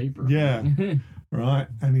is that paper. Yeah. Right.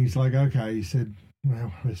 And he's like, okay. He said,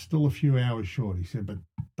 well, we're still a few hours short. He said, but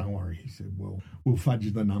don't worry. He said, we'll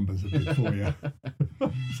fudge the numbers a bit for you.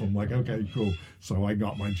 So I'm like, okay, cool. So I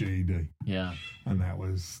got my GED. Yeah. And that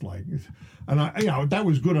was like, and that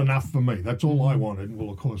was good enough for me. That's all I wanted. Well,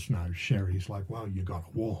 of course, no. Sherry's like, well, you got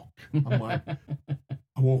to walk. I'm like,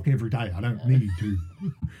 I walk every day. I don't need to.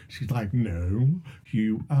 She's like, no,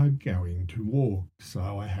 you are going to walk.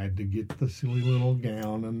 So I had to get the silly little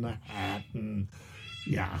gown and the hat and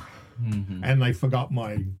yeah. And they forgot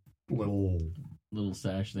my little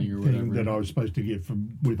sash thing or whatever that I was supposed to get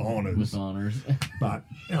with honours. With honours. But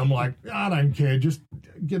I'm like, I don't care. Just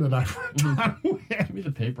get it over and done with. Give me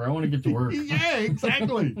the paper. I want to get to work. Yeah,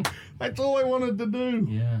 exactly. That's all I wanted to do.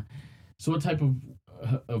 Yeah. So what type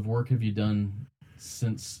of work have you done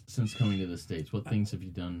since coming to the States? What things have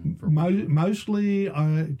you done for mostly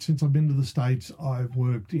since I've been to the States, I've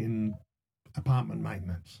worked in apartment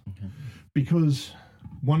maintenance. Okay. Because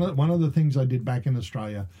one of the things I did back in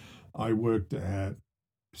Australia, I worked at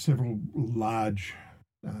several large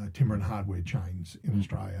timber and hardware chains in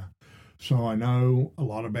Australia. So I know a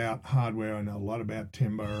lot about hardware. I know a lot about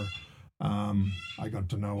timber. I got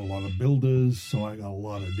to know a lot of builders, so I got a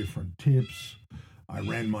lot of different tips. I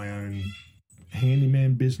ran my own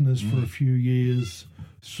handyman business for a few years.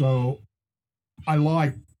 So I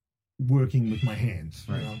like working with my hands.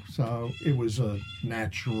 Right. So it was a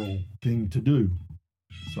natural thing to do.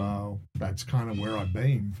 So that's kind of where I've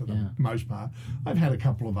been for the most part. I've had a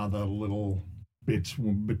couple of other little bits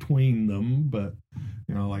between them, but,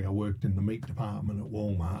 like I worked in the meat department at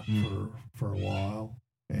Walmart for a while,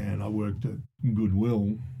 and I worked at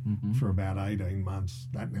Goodwill for about 18 months.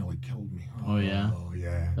 That nearly killed me. Oh, yeah? Oh,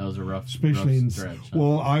 yeah. That was a rough stretch.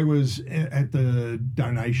 Well, I was at the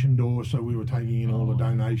donation door, so we were taking in all the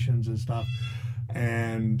donations and stuff,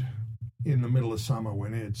 and in the middle of summer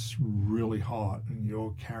when it's really hot and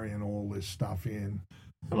you're carrying all this stuff in,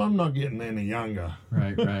 and I'm not getting any younger.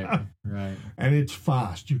 Right. And it's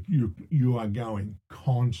fast. You are going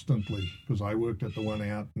constantly, because I worked at the one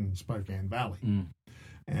out in Spokane Valley,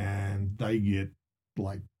 and they get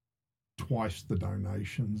like twice the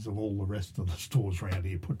donations of all the rest of the stores around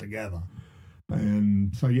here put together.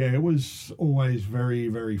 And so, yeah, it was always very,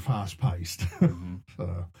 very fast paced.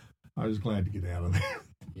 So I was glad to get out of there.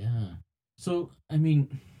 Yeah. So, I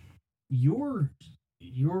mean, your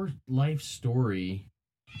life story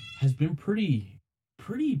has been pretty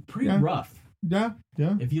rough. Yeah.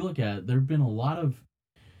 If you look at it, there've been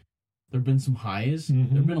some highs,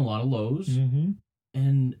 there've been a lot of lows,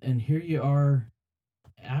 and here you are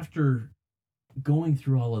after going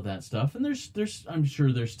through all of that stuff, and there's I'm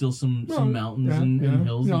sure there's still some mountains and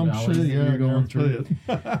hills and valleys that you're going through.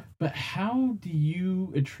 But how do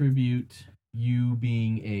you attribute you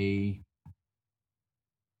being a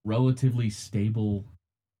relatively stable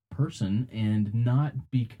person and not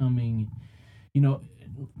becoming,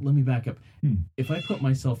 let me back up. If I put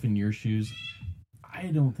myself in your shoes, I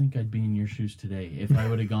don't think I'd be in your shoes today if I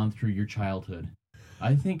would have gone through your childhood.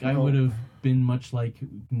 I think I would have been much like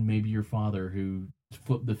maybe your father, who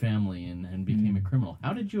flipped the family and became a criminal.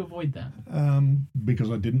 How did you avoid that? Because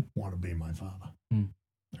I didn't want to be my father.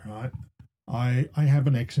 Right? I have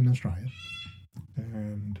an ex in Australia,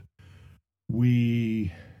 and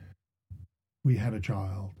we had a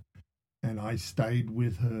child, and I stayed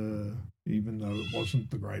with her, even though it wasn't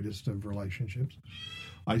the greatest of relationships.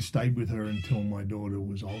 I stayed with her until my daughter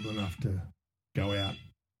was old enough to go out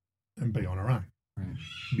and be on her own. Right.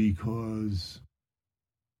 Because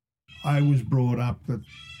I was brought up that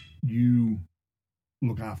you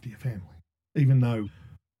look after your family, even though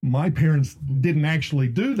my parents didn't actually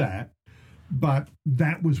do that, but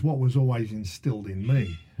that was what was always instilled in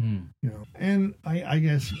me. And I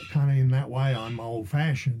guess kind of in that way I'm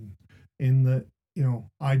old-fashioned in that,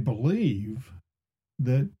 I believe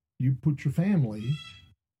that you put your family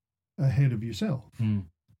ahead of yourself, and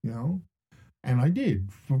I did.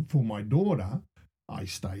 For my daughter, I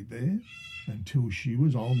stayed there until she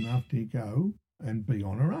was old enough to go and be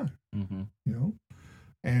on her own,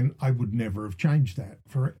 and I would never have changed that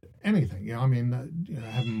for anything.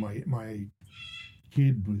 Having my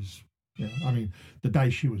kid was, the day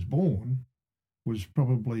she was born was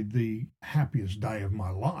probably the happiest day of my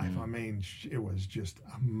life. It was just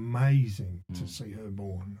amazing to see her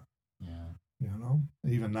born.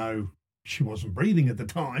 Even though she wasn't breathing at the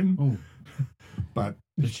time. But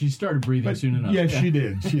she started breathing soon enough. Yeah, she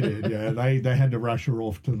did. Yeah, they had to rush her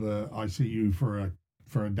off to the ICU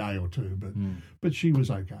for a day or two, but she was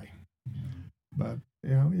okay. But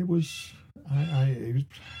it was it was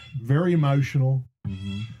very emotional,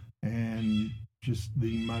 and just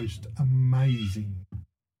the most amazing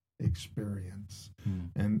experience.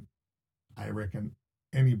 And I reckon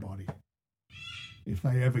anybody, if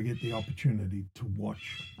they ever get the opportunity to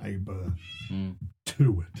watch a birth,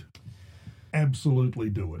 do it. Absolutely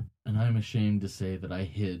do it. And I'm ashamed to say that I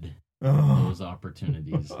hid those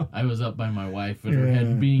opportunities. I was up by my wife with her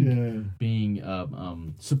head being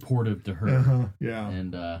supportive to her.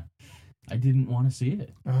 And I didn't want to see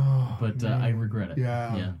it. But I regret it.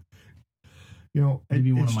 Yeah.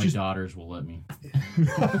 Maybe one of my daughters will let me.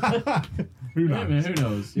 Who knows? Who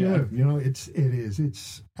knows? Yeah.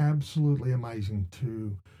 It's absolutely amazing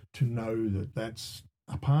to know that that's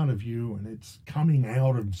a part of you and it's coming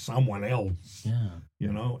out of someone else.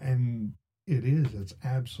 And it's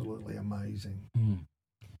absolutely amazing.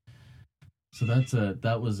 So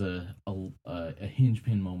that was a hinge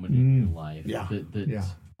pin moment in your life that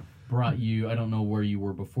brought you. I don't know where you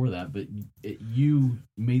were before that, but you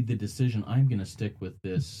made the decision, I'm going to stick with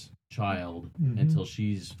this child until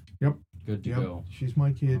she's good to go. She's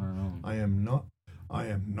my kid. I am not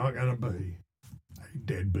going to be a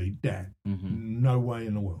deadbeat dad. No way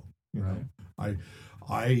in the world.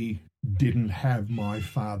 I didn't have my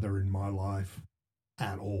father in my life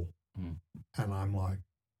at all. And I'm like,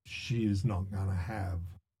 she is not going to have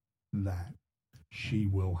that. She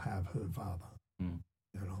will have her father.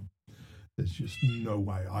 There's just no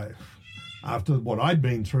way. After what I'd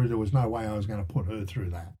been through, there was no way I was going to put her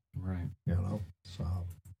through that. Right. So.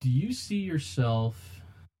 Do you see yourself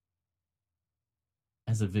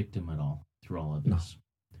as a victim at all through all of this?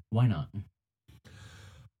 No. Why not?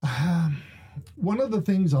 One of the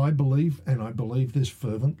things I believe, and I believe this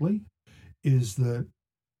fervently, is that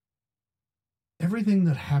everything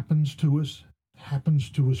that happens to us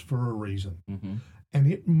for a reason.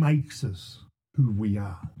 And it makes us who we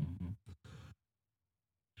are.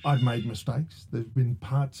 I've made mistakes. There's been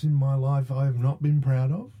parts in my life I have not been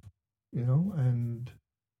proud of, and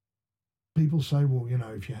people say, well,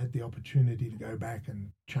 if you had the opportunity to go back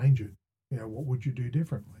and change it, what would you do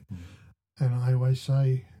differently? And I always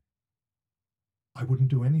say, I wouldn't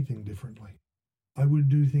do anything differently. I would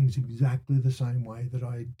do things exactly the same way that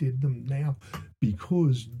I did them now,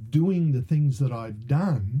 because doing the things that I've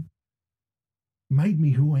done made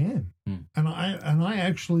me who I am. And I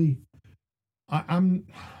actually, I'm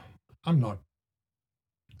not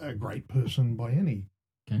a great person by any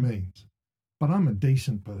means, but I'm a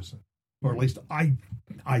decent person, or at least I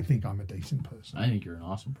think I'm a decent person. I think you're an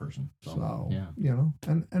awesome person. So yeah.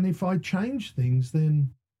 And if I change things,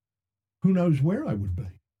 then who knows where I would be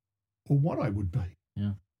or what I would be.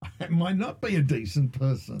 Yeah. I might not be a decent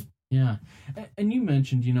person. Yeah. And you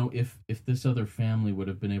mentioned, if this other family would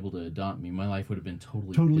have been able to adopt me, my life would have been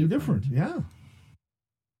totally different. Yeah.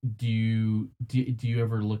 Do you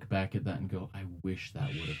ever look back at that and go, I wish that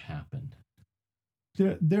would have happened?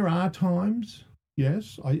 There are times,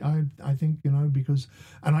 yes. I think, because,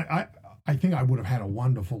 and I think I would have had a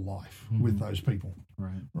wonderful life with those people.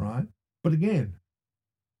 Right. But again,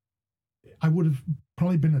 I would have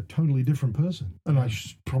probably been a totally different person, and I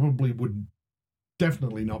probably would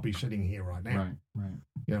definitely not be sitting here right now. Right.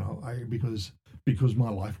 Because my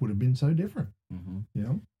life would have been so different.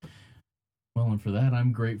 Well, and for that,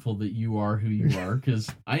 I'm grateful that you are who you are, because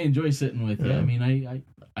I enjoy sitting with you. I mean,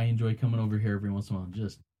 I enjoy coming over here every once in a while and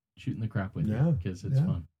just shooting the crap with you, because it's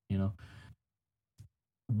fun,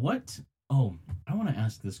 I want to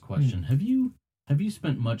ask this question. Have you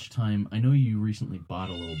spent much time, I know you recently bought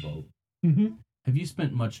a little boat. Have you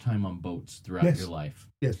spent much time on boats throughout your life?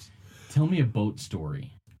 Yes. Tell me a boat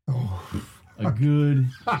story. Oh, a good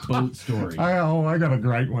boat story. I got a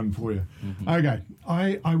great one for you. Okay.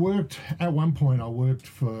 I worked, at one point,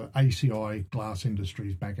 for ACI Glass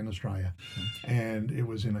Industries back in Australia. And it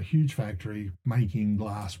was in a huge factory making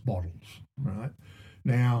glass bottles, right?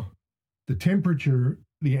 Now, the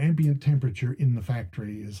ambient temperature in the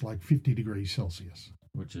factory is like 50 degrees Celsius.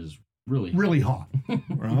 Which is really hot,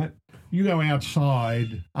 right? You go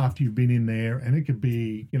outside after you've been in there, and it could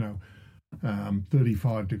be,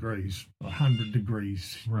 35 degrees, 100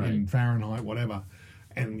 degrees in Fahrenheit, whatever.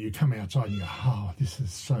 And you come outside and you go, oh, this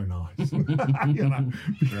is so nice.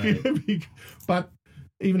 But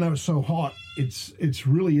even though it's so hot, it's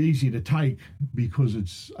really easy to take because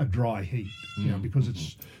it's a dry heat,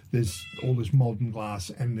 because there's all this molten glass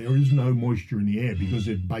and there is no moisture in the air because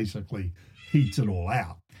it basically heats it all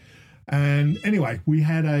out. And anyway, we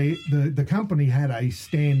had the company had a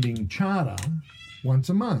standing charter once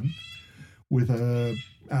a month with a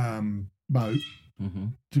boat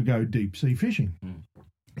to go deep sea fishing.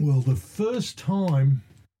 Well, the first time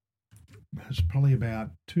was probably about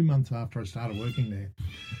 2 months after I started working there,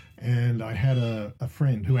 and I had a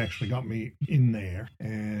friend who actually got me in there,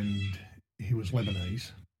 and he was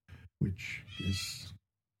Lebanese, which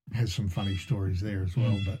has some funny stories there as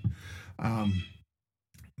well. But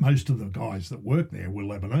most of the guys that work there were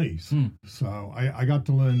Lebanese. So I got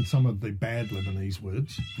to learn some of the bad Lebanese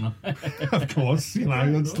words. Of course,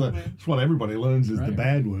 that's what everybody learns is the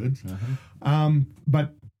bad words.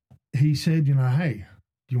 But he said, hey,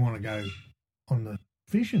 do you want to go on the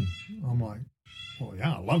fishing? I'm like, well,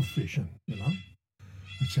 yeah, I love fishing, I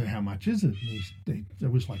said, how much is it? And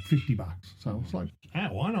it was like $50. So I was like,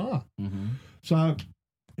 why not? So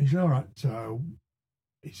he said, all right. So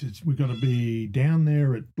he says, we've got to be down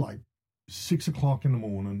there at like 6 o'clock in the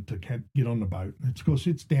morning to get on the boat. Of course,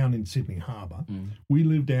 it's down in Sydney Harbour. We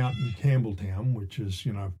lived out in Campbelltown, which is,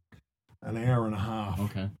 an hour and a half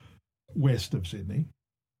west of Sydney,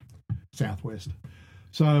 southwest.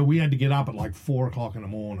 So we had to get up at like 4 o'clock in the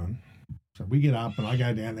morning. So we get up and I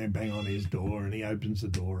go down there and bang on his door and he opens the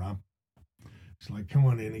door up. He's like, come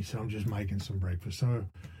on in. He said, I'm just making some breakfast. So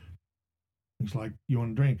he's like, you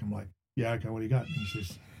want a drink? I'm like, yeah, okay, what do you got? And he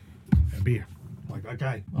says, a beer. I'm like,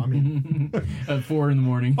 okay, I'm in. At 4 in the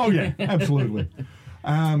morning. Oh, yeah, absolutely.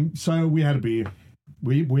 So we had a beer.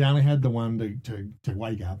 We only had the one to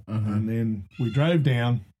wake up. And then we drove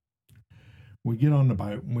down. We get on the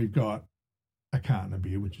boat and we've got a carton of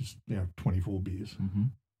beer, which is 24 beers.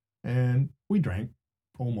 And we drank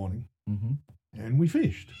all morning. And we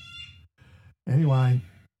fished. Anyway,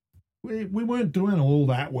 we weren't doing all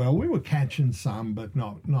that well. We were catching some, but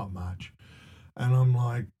not much. And I'm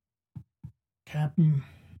like, Captain,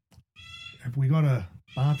 have we got a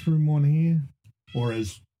bathroom on here? Or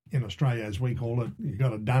as in Australia, as we call it, you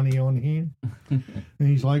got a dunny on here? And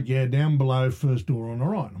he's like, yeah, down below, first door on the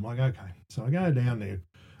right. I'm like, okay. So I go down there,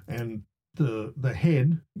 and the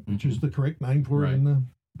head, which is the correct name for it,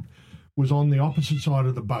 was on the opposite side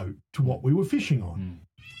of the boat to what we were fishing on.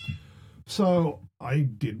 So I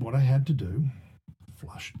did what I had to do,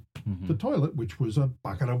 flushed the toilet, which was a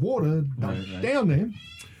bucket of water dumped Right. down there.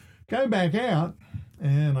 Go back out,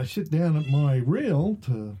 and I sit down at my reel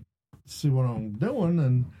to see what I'm doing,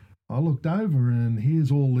 and I looked over, and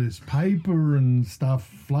here's all this paper and stuff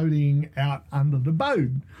floating out under the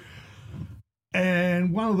boat.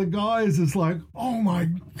 And one of the guys is like, "Oh my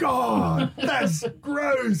God, that's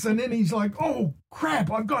gross." And then he's like, "Oh crap,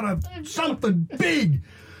 I've got something big."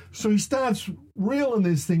 So he starts reeling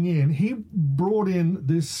this thing in. He brought in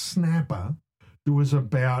this snapper that was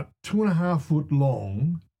about 2.5 foot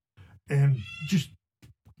long and just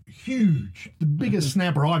huge, the biggest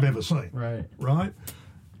snapper I've ever seen. Right?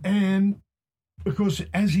 And because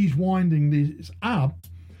as he's winding this up,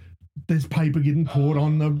 there's paper getting caught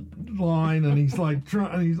on the line, and he's like,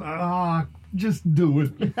 just do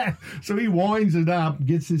it. So he winds it up,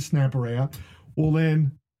 gets his snapper out. Well,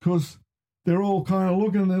 then, because they're all kind of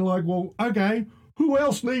looking, they're like, well, okay, who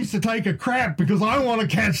else needs to take a crap? Because I want to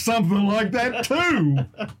catch something like that too.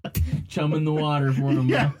 Chum in the water for them.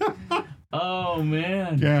 Yeah. Oh,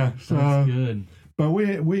 man. Yeah. So, that's good. But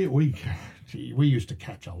we used to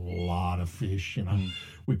catch a lot of fish, you know.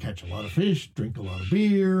 We catch a lot of fish, drink a lot of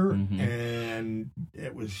beer, and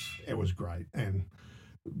it was great. And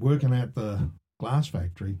working at the glass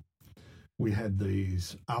factory, we had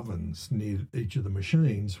these ovens near each of the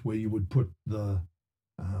machines where you would put the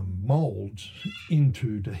molds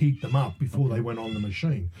into to heat them up before they went on the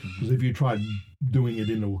machine. Because if you tried doing it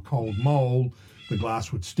into a cold mold, the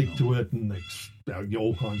glass would stick to it, and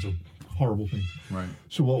all kinds of horrible things. Right.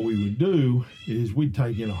 So what we would do is we'd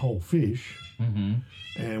take in a whole fish,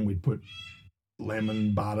 and we'd put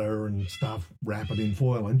lemon, butter, and stuff, wrap it in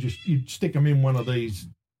foil, and you'd stick them in one of these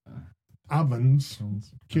ovens,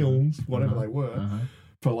 kilns, whatever they were,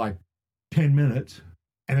 for like 10 minutes,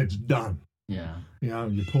 and it's done. Yeah. You know,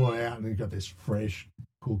 you pull it out, and you've got this fresh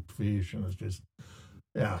cooked fish, and it's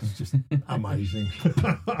just amazing.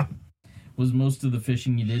 Was most of the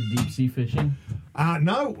fishing you did deep sea fishing?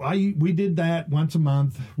 No, we did that once a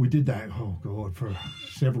month. We did that, oh God, for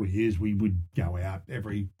several years. We would go out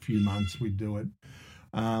every few months. We'd do it.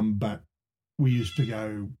 But we used to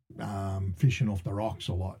go fishing off the rocks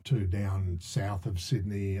a lot too, down south of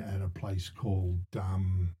Sydney at a place called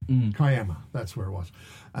Kiama. That's where it was,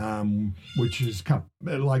 which is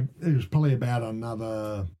like it was probably about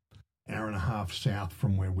another hour and a half south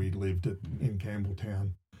from where we lived in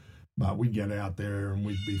Campbelltown. But we'd get out there and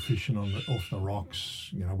we'd be fishing off the rocks.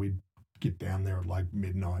 You know, we'd get down there at like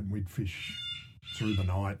midnight and we'd fish through the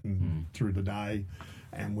night and through the day.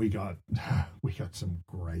 And we got some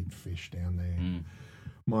great fish down there.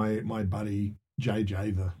 My buddy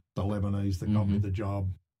JJ, the Lebanese that got me the job,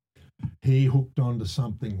 he hooked onto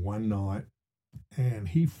something one night and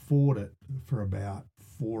he fought it for about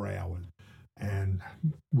 4 hours and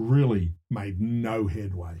really made no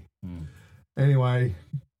headway. Anyway,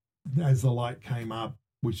 as the light came up,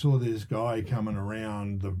 we saw this guy coming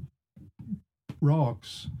around the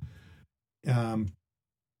rocks,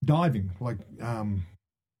 diving, like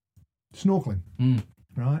snorkeling,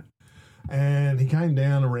 right? And he came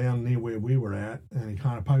down around near where we were at, and he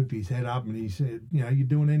kind of poked his head up, and he said, "You know, you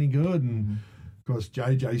doing any good?" And of course,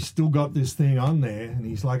 JJ still got this thing on there, and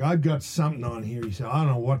he's like, "I've got something on here." He said, "I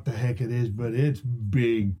don't know what the heck it is, but it's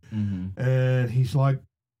big." And he's like,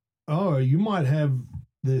 "Oh, you might have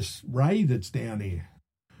this ray that's down here."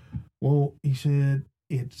 Well, he said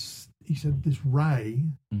this ray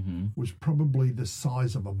was probably the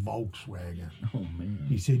size of a Volkswagen. Oh man.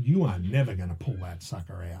 He said, "You are never going to pull that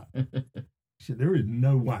sucker out." He said, "There is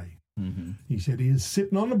no way." He said he is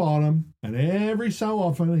sitting on the bottom, and every so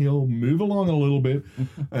often he'll move along a little bit.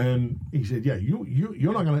 And he said, "Yeah,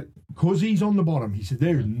 you're not going to," because he's on the bottom. He said,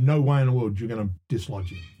 "There is no way in the world you're going to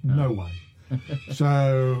dislodge him. No way."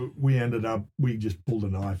 So we just pulled a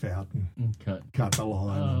knife out and cut the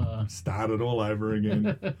line and started all over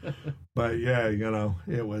again. But yeah, you know,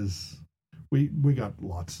 it was, we got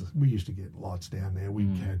lots. We used to get lots down there.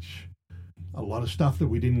 We'd catch a lot of stuff that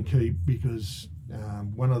we didn't keep because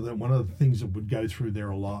one of the things that would go through there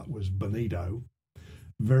a lot was bonito.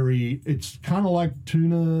 It's kind of like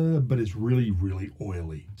tuna, but it's really, really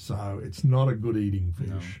oily. So it's not a good eating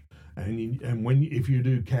fish. No. And if you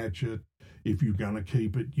do catch it, if you're going to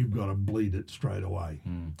keep it, you've got to bleed it straight away.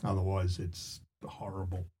 Otherwise, it's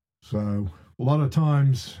horrible. So a lot of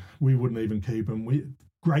times we wouldn't even keep them.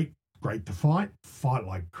 Great to fight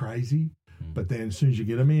like crazy. But then as soon as you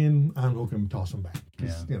get them in, unhook them, toss them back.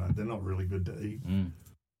 Because, you know, they're not really good to eat.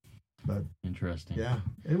 But interesting. Yeah,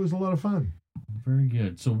 it was a lot of fun. Very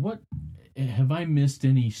good. So have I missed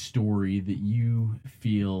any story that you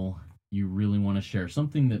feel you really want to share?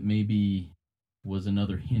 Something that maybe was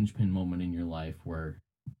another hinge pin moment in your life where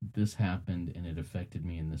this happened and it affected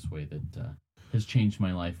me in this way that has changed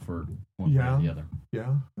my life for one way or the other?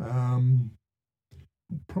 Yeah.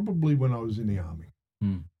 Probably when I was in the Army.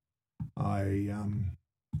 I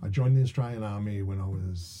joined the Australian Army when I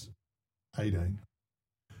was 18,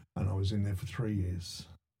 and I was in there for 3 years.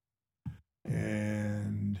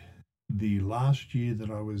 And the last year that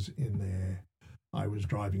I was in there, I was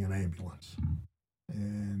driving an ambulance.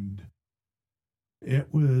 And it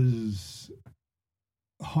was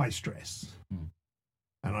high stress.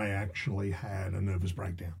 And I actually had a nervous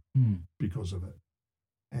breakdown because of it.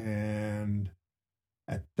 And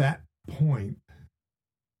at that point,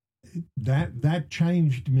 that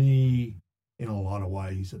changed me in a lot of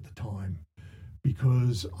ways at the time,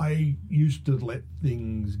 because I used to let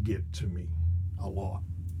things get to me a lot.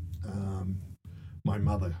 My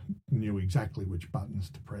mother knew exactly which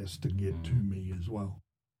buttons to press to get to me as well.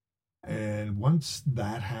 And once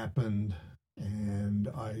that happened and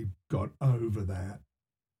I got over that,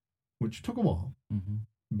 which took a while,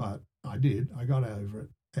 but I did. I got over it.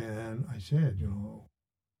 And I said,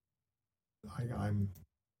 I'm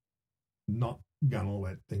not going to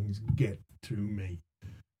let things get to me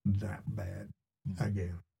that bad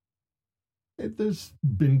again. There's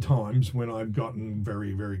been times when I've gotten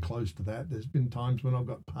very, very close to that. There's been times when I've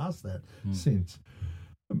got past that since.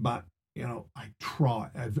 But, I try.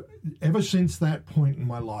 Ever since that point in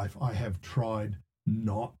my life, I have tried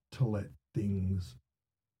not to let things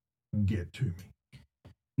get to me.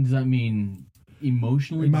 Does that mean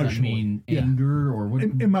emotionally? Does that mean anger or what?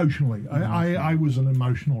 Emotionally. I was an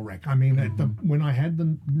emotional wreck. I mean, when I had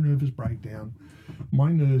the nervous breakdown,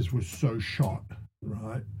 my nerves were so shot,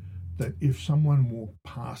 right, that if someone walked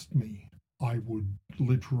past me, I would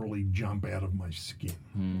literally jump out of my skin.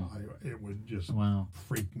 It would just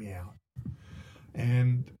freak me out.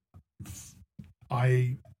 And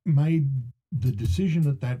I made the decision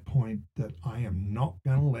at that point that I am not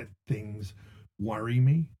going to let things worry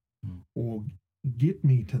me or get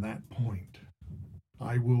me to that point.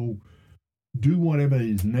 I will do whatever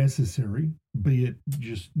is necessary, be it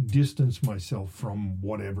just distance myself from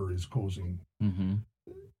whatever is causing,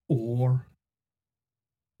 or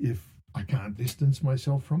if I can't distance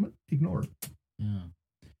myself from it, ignore it. Yeah.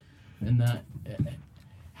 And that,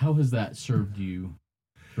 how has that served you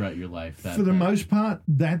throughout your life? For the most part,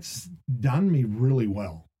 that's done me really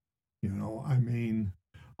well. I mean,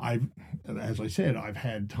 as I said, I've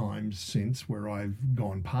had times since where I've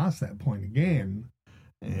gone past that point again,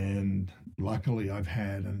 and luckily I've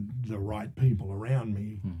had the right people around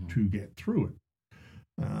me to get through it.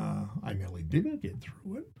 I nearly didn't get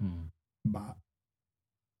through it, but,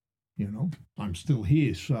 I'm still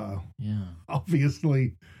here, so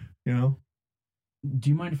obviously, Do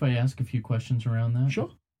you mind if I ask a few questions around that?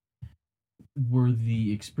 Sure. Were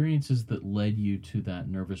the experiences that led you to that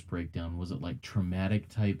nervous breakdown, was it like traumatic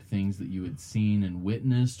type things that you had seen and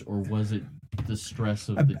witnessed, or was it the stress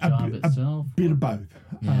of the job itself? A bit of both.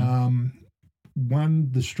 Yeah. One,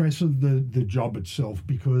 the stress of the job itself,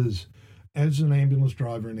 because as an ambulance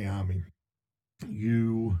driver in the Army,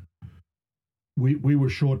 we were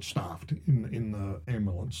short-staffed in the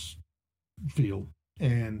ambulance field,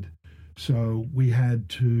 and so we had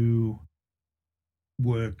to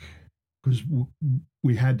work, because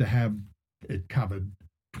we had to have it covered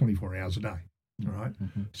 24 hours a day, right?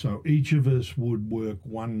 So each of us would work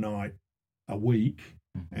one night a week,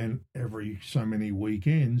 and every so many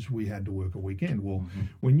weekends we had to work a weekend. Well,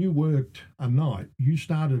 when you worked a night, you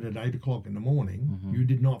started at 8 o'clock in the morning. You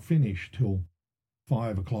did not finish till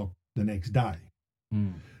 5 o'clock the next day.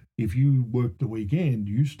 If you worked the weekend,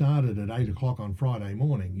 you started at 8 o'clock on Friday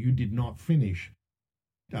morning. You did not finish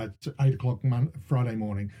at 8 o'clock Friday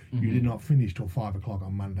morning. You did not finish till 5 o'clock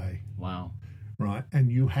on Monday. Wow. Right.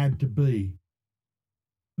 And you had to be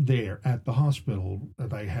there at the hospital.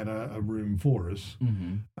 They had a room for us.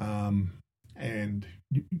 And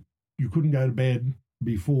you couldn't go to bed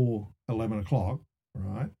before 11 o'clock.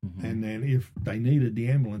 Right. And then if they needed the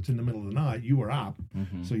ambulance in the middle of the night, you were up.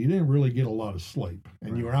 So you didn't really get a lot of sleep.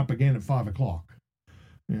 And you were up again at 5 o'clock,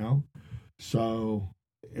 So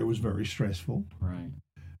it was very stressful. Right.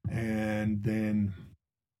 And then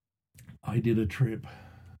I did a trip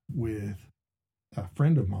with a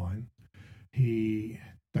friend of mine. They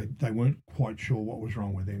weren't quite sure what was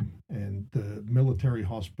wrong with him. And the military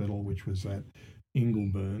hospital, which was at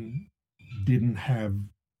Ingleburn, didn't have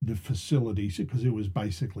the facilities, because it was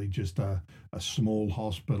basically just a small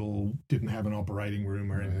hospital, didn't have an operating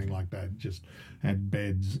room or anything like that, just had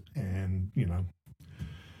beds and,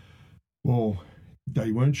 Well,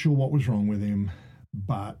 they weren't sure what was wrong with him,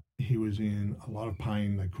 but he was in a lot of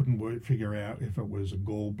pain. They couldn't figure out if it was a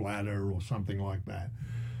gallbladder or something like that.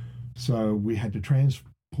 So we had to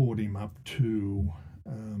transport him up to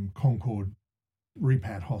Concord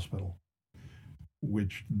Repat Hospital,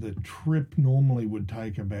 which the trip normally would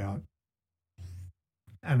take about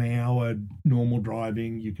an hour normal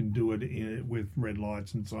driving. You can do it with red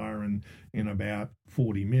lights and siren in about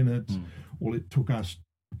 40 minutes. Well, it took us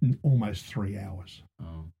almost 3 hours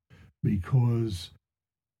because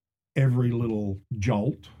every little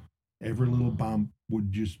jolt, every little bump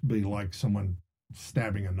would just be like someone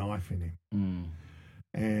stabbing a knife in him.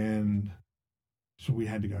 And so we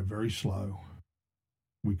had to go very slow.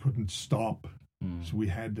 We couldn't stop. So we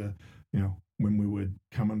had to, when we would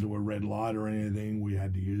come into a red light or anything, we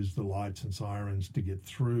had to use the lights and sirens to get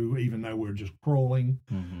through, even though we were just crawling,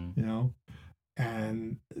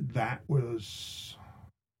 and that was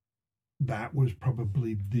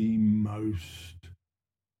probably the most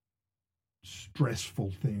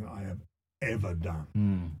stressful thing I have ever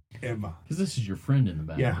done, ever. Because this is your friend in the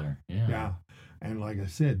back there. Yeah. And like I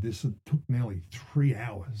said, this took nearly 3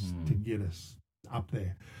 hours to get us up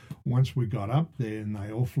there. Once we got up there and they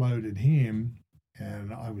offloaded him,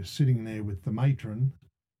 and I was sitting there with the matron,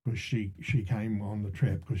 because she came on the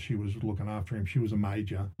trip because she was looking after him. She was a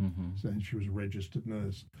major, so she was a registered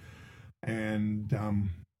nurse. And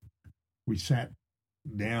we sat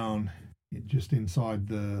down just inside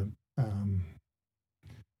the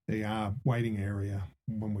waiting area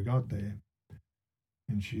when we got there.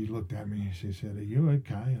 And she looked at me and she said, "Are you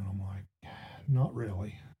okay?" And I'm like, "Not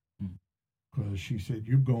really." Because she said,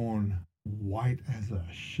 "You're going white as a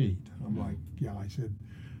sheet." I'm like, "Yeah." I said,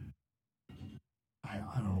 I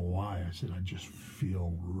don't know why. I said, "I just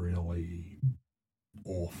feel really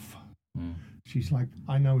off." She's like,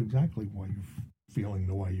 "I know exactly why you're feeling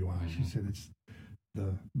the way you are." She said, "It's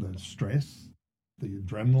the stress, the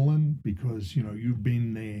adrenaline, because, you've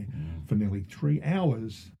been there for nearly 3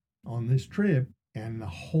 hours on this trip, and the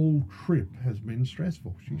whole trip has been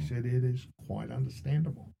stressful." She said, "It is quite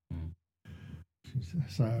understandable."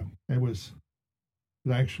 So it was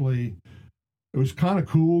kind of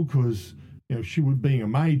cool because, she was being a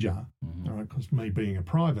major, because me being a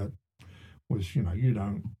private was, you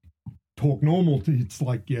don't talk normal. It's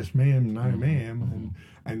like, "Yes, ma'am," "No, ma'am."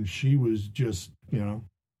 And she was just,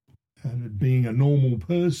 being a normal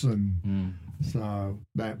person. So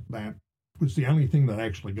that was the only thing that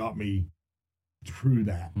actually got me through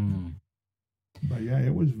that. But yeah,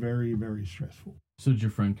 it was very, very stressful. So did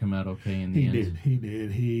your friend come out okay in the end? He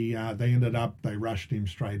did. They rushed him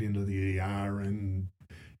straight into the ER, and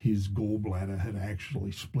his gallbladder had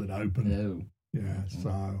actually split open. No. Yeah,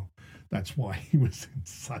 so that's why he was in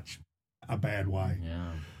such a bad way.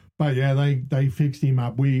 Yeah. But yeah, they fixed him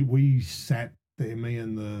up. We sat there, me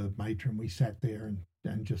and the matron, we sat there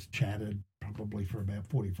and just chatted probably for about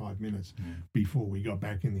 45 minutes before we got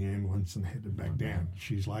back in the ambulance and headed back down.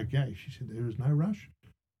 She's like, "Yeah," she said, "there is no rush."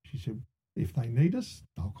 She said, "If they need us,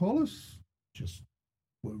 they'll call us. Just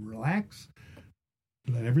we'll relax,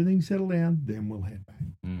 let everything settle down, then we'll head back."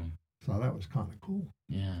 So that was kind of cool.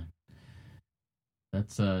 Yeah.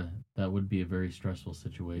 That's that would be a very stressful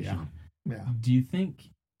situation. Yeah. Do you think,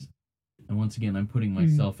 and once again, I'm putting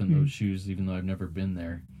myself in those shoes, even though I've never been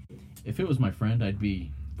there. If it was my friend, I'd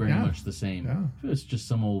be very much the same. Yeah. If it was just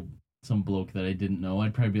some bloke that I didn't know,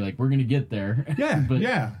 I'd probably be like, "We're gonna get there." Yeah. But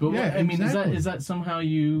I mean, exactly. is that somehow do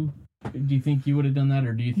you think you would have done that,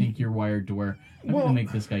 or do you think you're wired to where I'm going to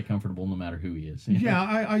make this guy comfortable no matter who he is? Yeah,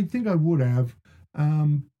 I think I would have.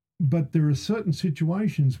 But there are certain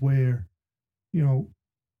situations where, one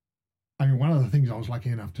of the things I was lucky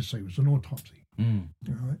enough to see was an autopsy.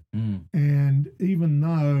 Right? And even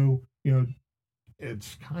though,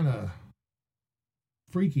 it's kind of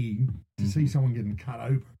freaky to see someone getting cut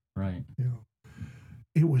open. Right.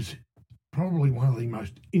 It was probably one of the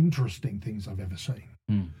most interesting things I've ever seen.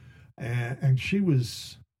 And she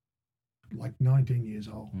was like 19 years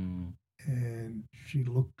old, and she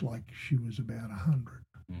looked like she was about 100.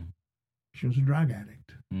 She was a drug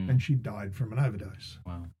addict, and she died from an overdose.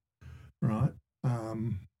 Wow. Right?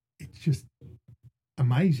 It's just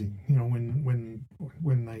amazing,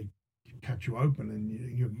 when they cut you open and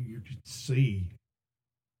you could see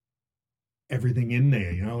everything in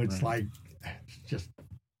there. It's like, it's just,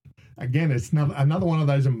 again, it's another one of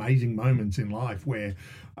those amazing moments in life where,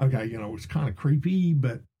 okay, it's kind of creepy,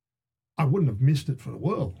 but I wouldn't have missed it for the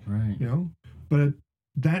world. Right. But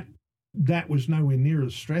that was nowhere near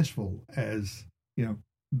as stressful as,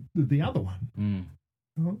 the other one.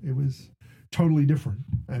 It was totally different.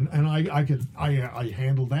 And I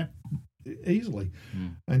handled that easily.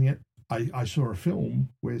 And yet I saw a film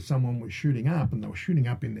where someone was shooting up, and they were shooting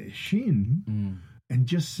up in their shin. And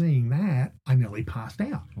just seeing that, I nearly passed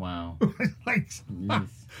out. Wow. Like,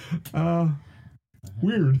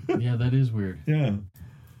 Weird. Yeah, that is weird. Yeah.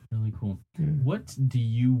 Really cool. Yeah. What do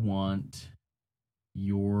you want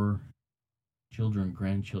your children,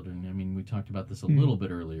 grandchildren? I mean, we talked about this a little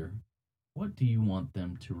bit earlier. What do you want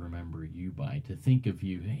them to remember you by? To think of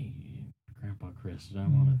you, hey, Grandpa Chris,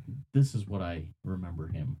 this is what I remember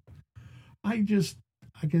him. I guess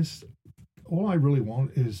all I really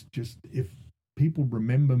want is just if people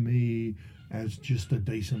remember me as just a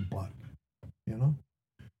decent bloke, you know.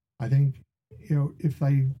 I think, you know, if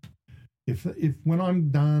when I'm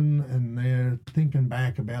done and they're thinking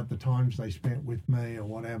back about the times they spent with me or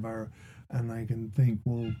whatever, and they can think,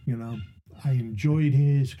 well, you know, I enjoyed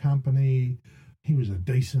his company, he was a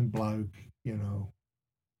decent bloke, you know,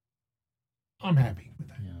 I'm happy with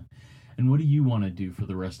that. Yeah. And what do you want to do for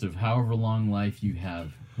the rest of however long life you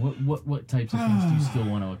have? What types of things do you still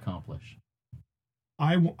want to accomplish?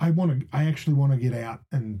 I actually want to get out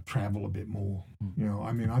and travel a bit more. You know,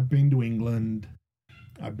 I mean, I've been to England.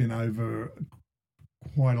 I've been over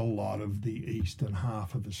quite a lot of the eastern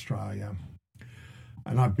half of Australia.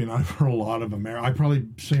 And I've been over a lot of America. I've probably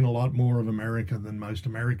seen a lot more of America than most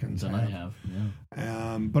Americans have. I have,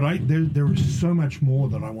 yeah. But there is so much more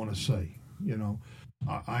that I want to see. You know,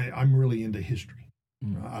 I'm really into history.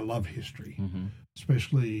 I love history,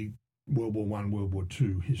 especially World War I, World War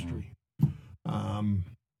II history.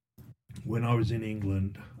 When I was in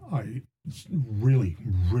England, I really,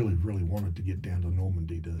 really, really wanted to get down to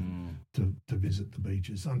Normandy to visit the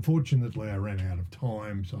beaches. Unfortunately, I ran out of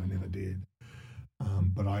time, so I never did.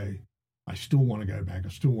 But I still want to go back. I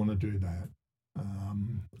still want to do that.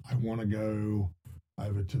 I want to go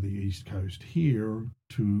over to the East Coast here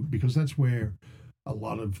because that's where a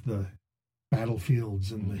lot of the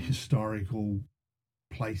battlefields and the historical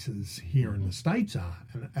places here in the States are,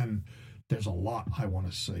 and there's a lot I want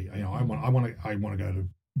to see. You know, I want to go to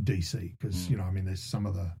DC because you know, I mean, there's some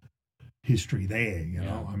of the history there. You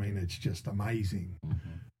know, I mean, it's just amazing.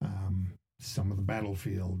 Some of the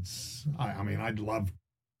battlefields. I mean, I'd love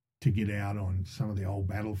to get out on some of the old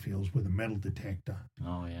battlefields with a metal detector.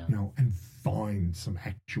 Oh yeah. You know, and find some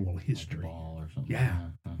actual history. Like a ball or something. Yeah.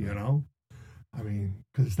 You know, I mean,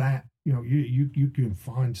 because that, you know, you can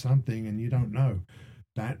find something and you don't know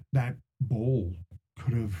that ball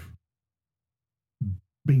could have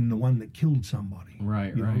been the one that killed somebody.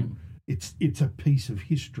 Right. You know, it's a piece of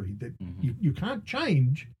history that you can't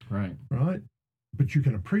change. Right. But you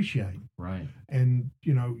can appreciate. Right. And,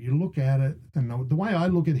 you know, you look at it, and the way I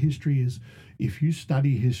look at history is if you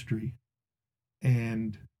study history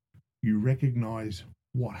and you recognize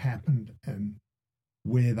what happened and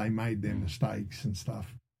where they made their mistakes and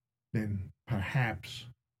stuff, then perhaps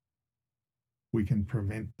we can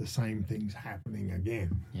prevent the same things happening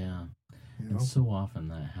again. Yeah. You know? And so often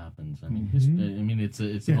that happens. I mean, it's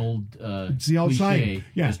an old it's the old cliche. saying.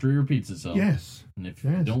 Yeah. History repeats itself. Yes. And if you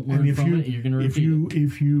don't learn from it, you're going to repeat it.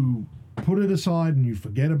 If you put it aside and you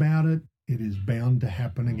forget about it, it is bound to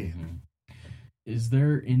happen again. Is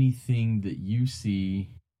there anything that you see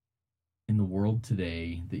in the world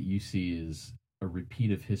today that you see as a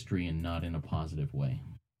repeat of history and not in a positive way?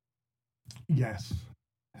 Yes.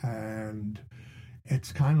 And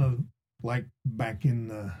it's kind of like back in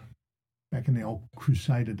the old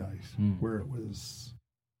Crusader days, where it was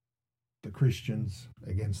the Christians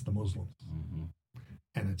against the Muslims,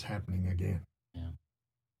 and it's happening again. Yeah,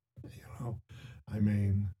 you know, I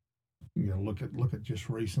mean, you know, look at just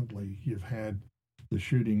recently, you've had the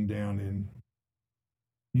shooting down in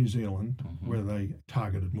New Zealand where they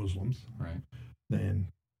targeted Muslims. Right. Then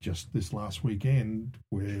just this last weekend,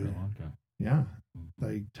 where Sri Lanka. Yeah,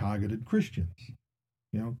 they targeted Christians.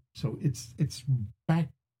 You know, so it's back.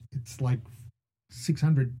 It's like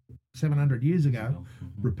 600, 700 years ago,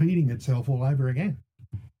 repeating itself all over again.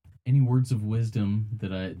 Any words of wisdom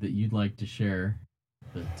that you'd like to share?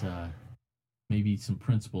 That maybe some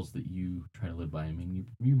principles that you try to live by. I mean,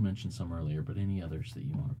 you mentioned some earlier, but any others that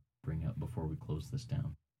you want to bring up before we close this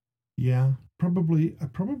down? Yeah, probably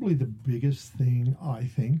the biggest thing, I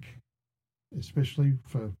think, especially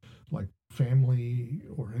for like family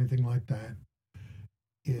or anything like that,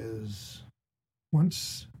 is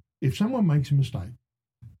if someone makes a mistake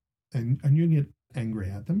and you get angry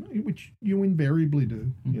at them, which you invariably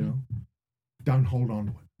do, you know, don't hold on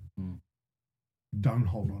to it. Don't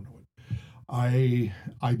hold on to it.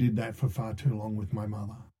 I did that for far too long with my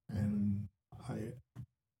mother, and I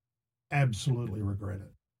absolutely regret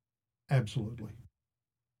it. Absolutely.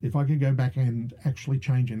 If I could go back and actually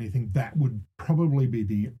change anything, that would probably be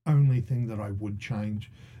the only thing that I would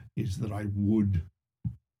change, is that I would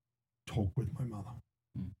talk with my mother,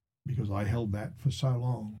 because I held that for so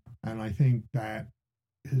long. And I think that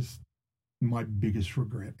is my biggest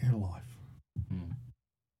regret in life. Mm.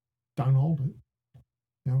 Don't hold it.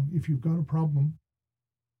 You know, if you've got a problem,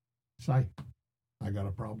 say, I got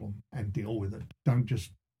a problem, and deal with it. Don't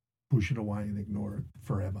just push it away and ignore it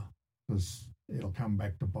forever, because it'll come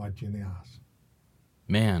back to bite you in the ass.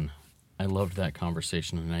 Man, I loved that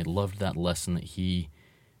conversation, and I loved that lesson that he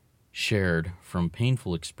shared from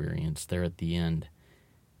painful experience there at the end.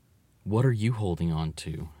 What are you holding on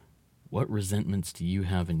to? What resentments do you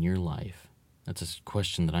have in your life? That's a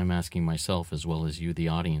question that I'm asking myself as well as you, the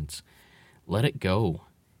audience. Let it go.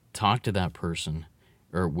 Talk to that person,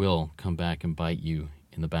 or it will come back and bite you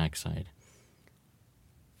in the backside.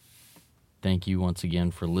 Thank you once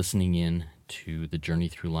again for listening in to the Journey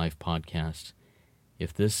Through Life podcast.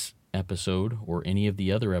 If this episode or any of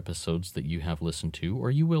the other episodes that you have listened to or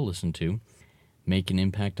you will listen to make an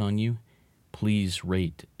impact on you, please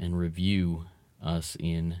rate and review us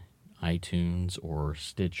in iTunes or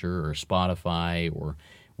Stitcher or Spotify or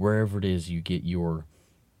wherever it is you get your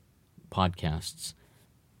podcasts.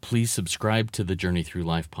 Please subscribe to the Journey Through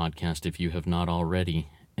Life podcast if you have not already,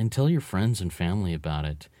 and tell your friends and family about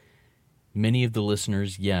it. Many of the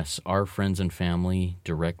listeners, yes, are friends and family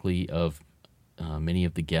directly of many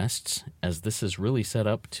of the guests, as this is really set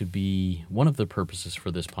up to be, one of the purposes for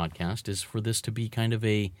this podcast is for this to be kind of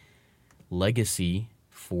a legacy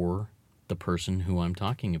for the person who I'm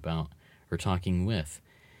talking about or talking with,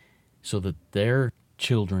 so that their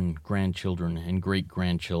children, grandchildren, and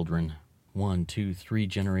great-grandchildren 1, 2, 3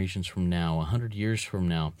 generations from now, 100 years from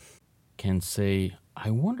now, can say, I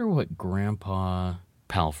wonder what Grandpa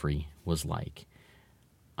Palfrey was like.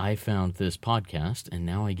 I found this podcast, and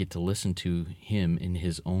now I get to listen to him in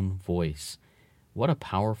his own voice. What a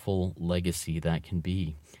powerful legacy that can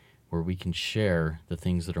be, where we can share the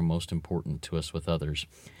things that are most important to us with others.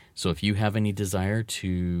 So if you have any desire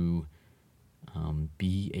to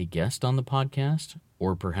be a guest on the podcast,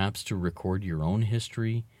 or perhaps to record your own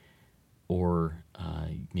history, or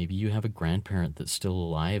maybe you have a grandparent that's still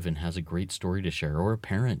alive and has a great story to share, or a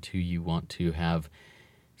parent who you want to have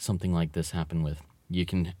something like this happen with, you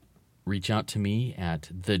can reach out to me at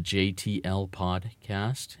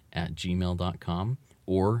thejtlpodcast@gmail.com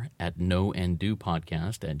or at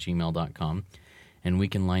knowandopodcast@gmail.com, and we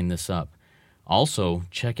can line this up. Also,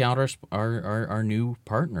 check out our new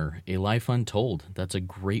partner, A Life Untold. That's a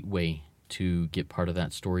great way to get part of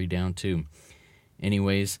that story down too.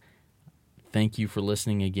 Anyways, thank you for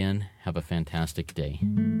listening again. Have a fantastic day.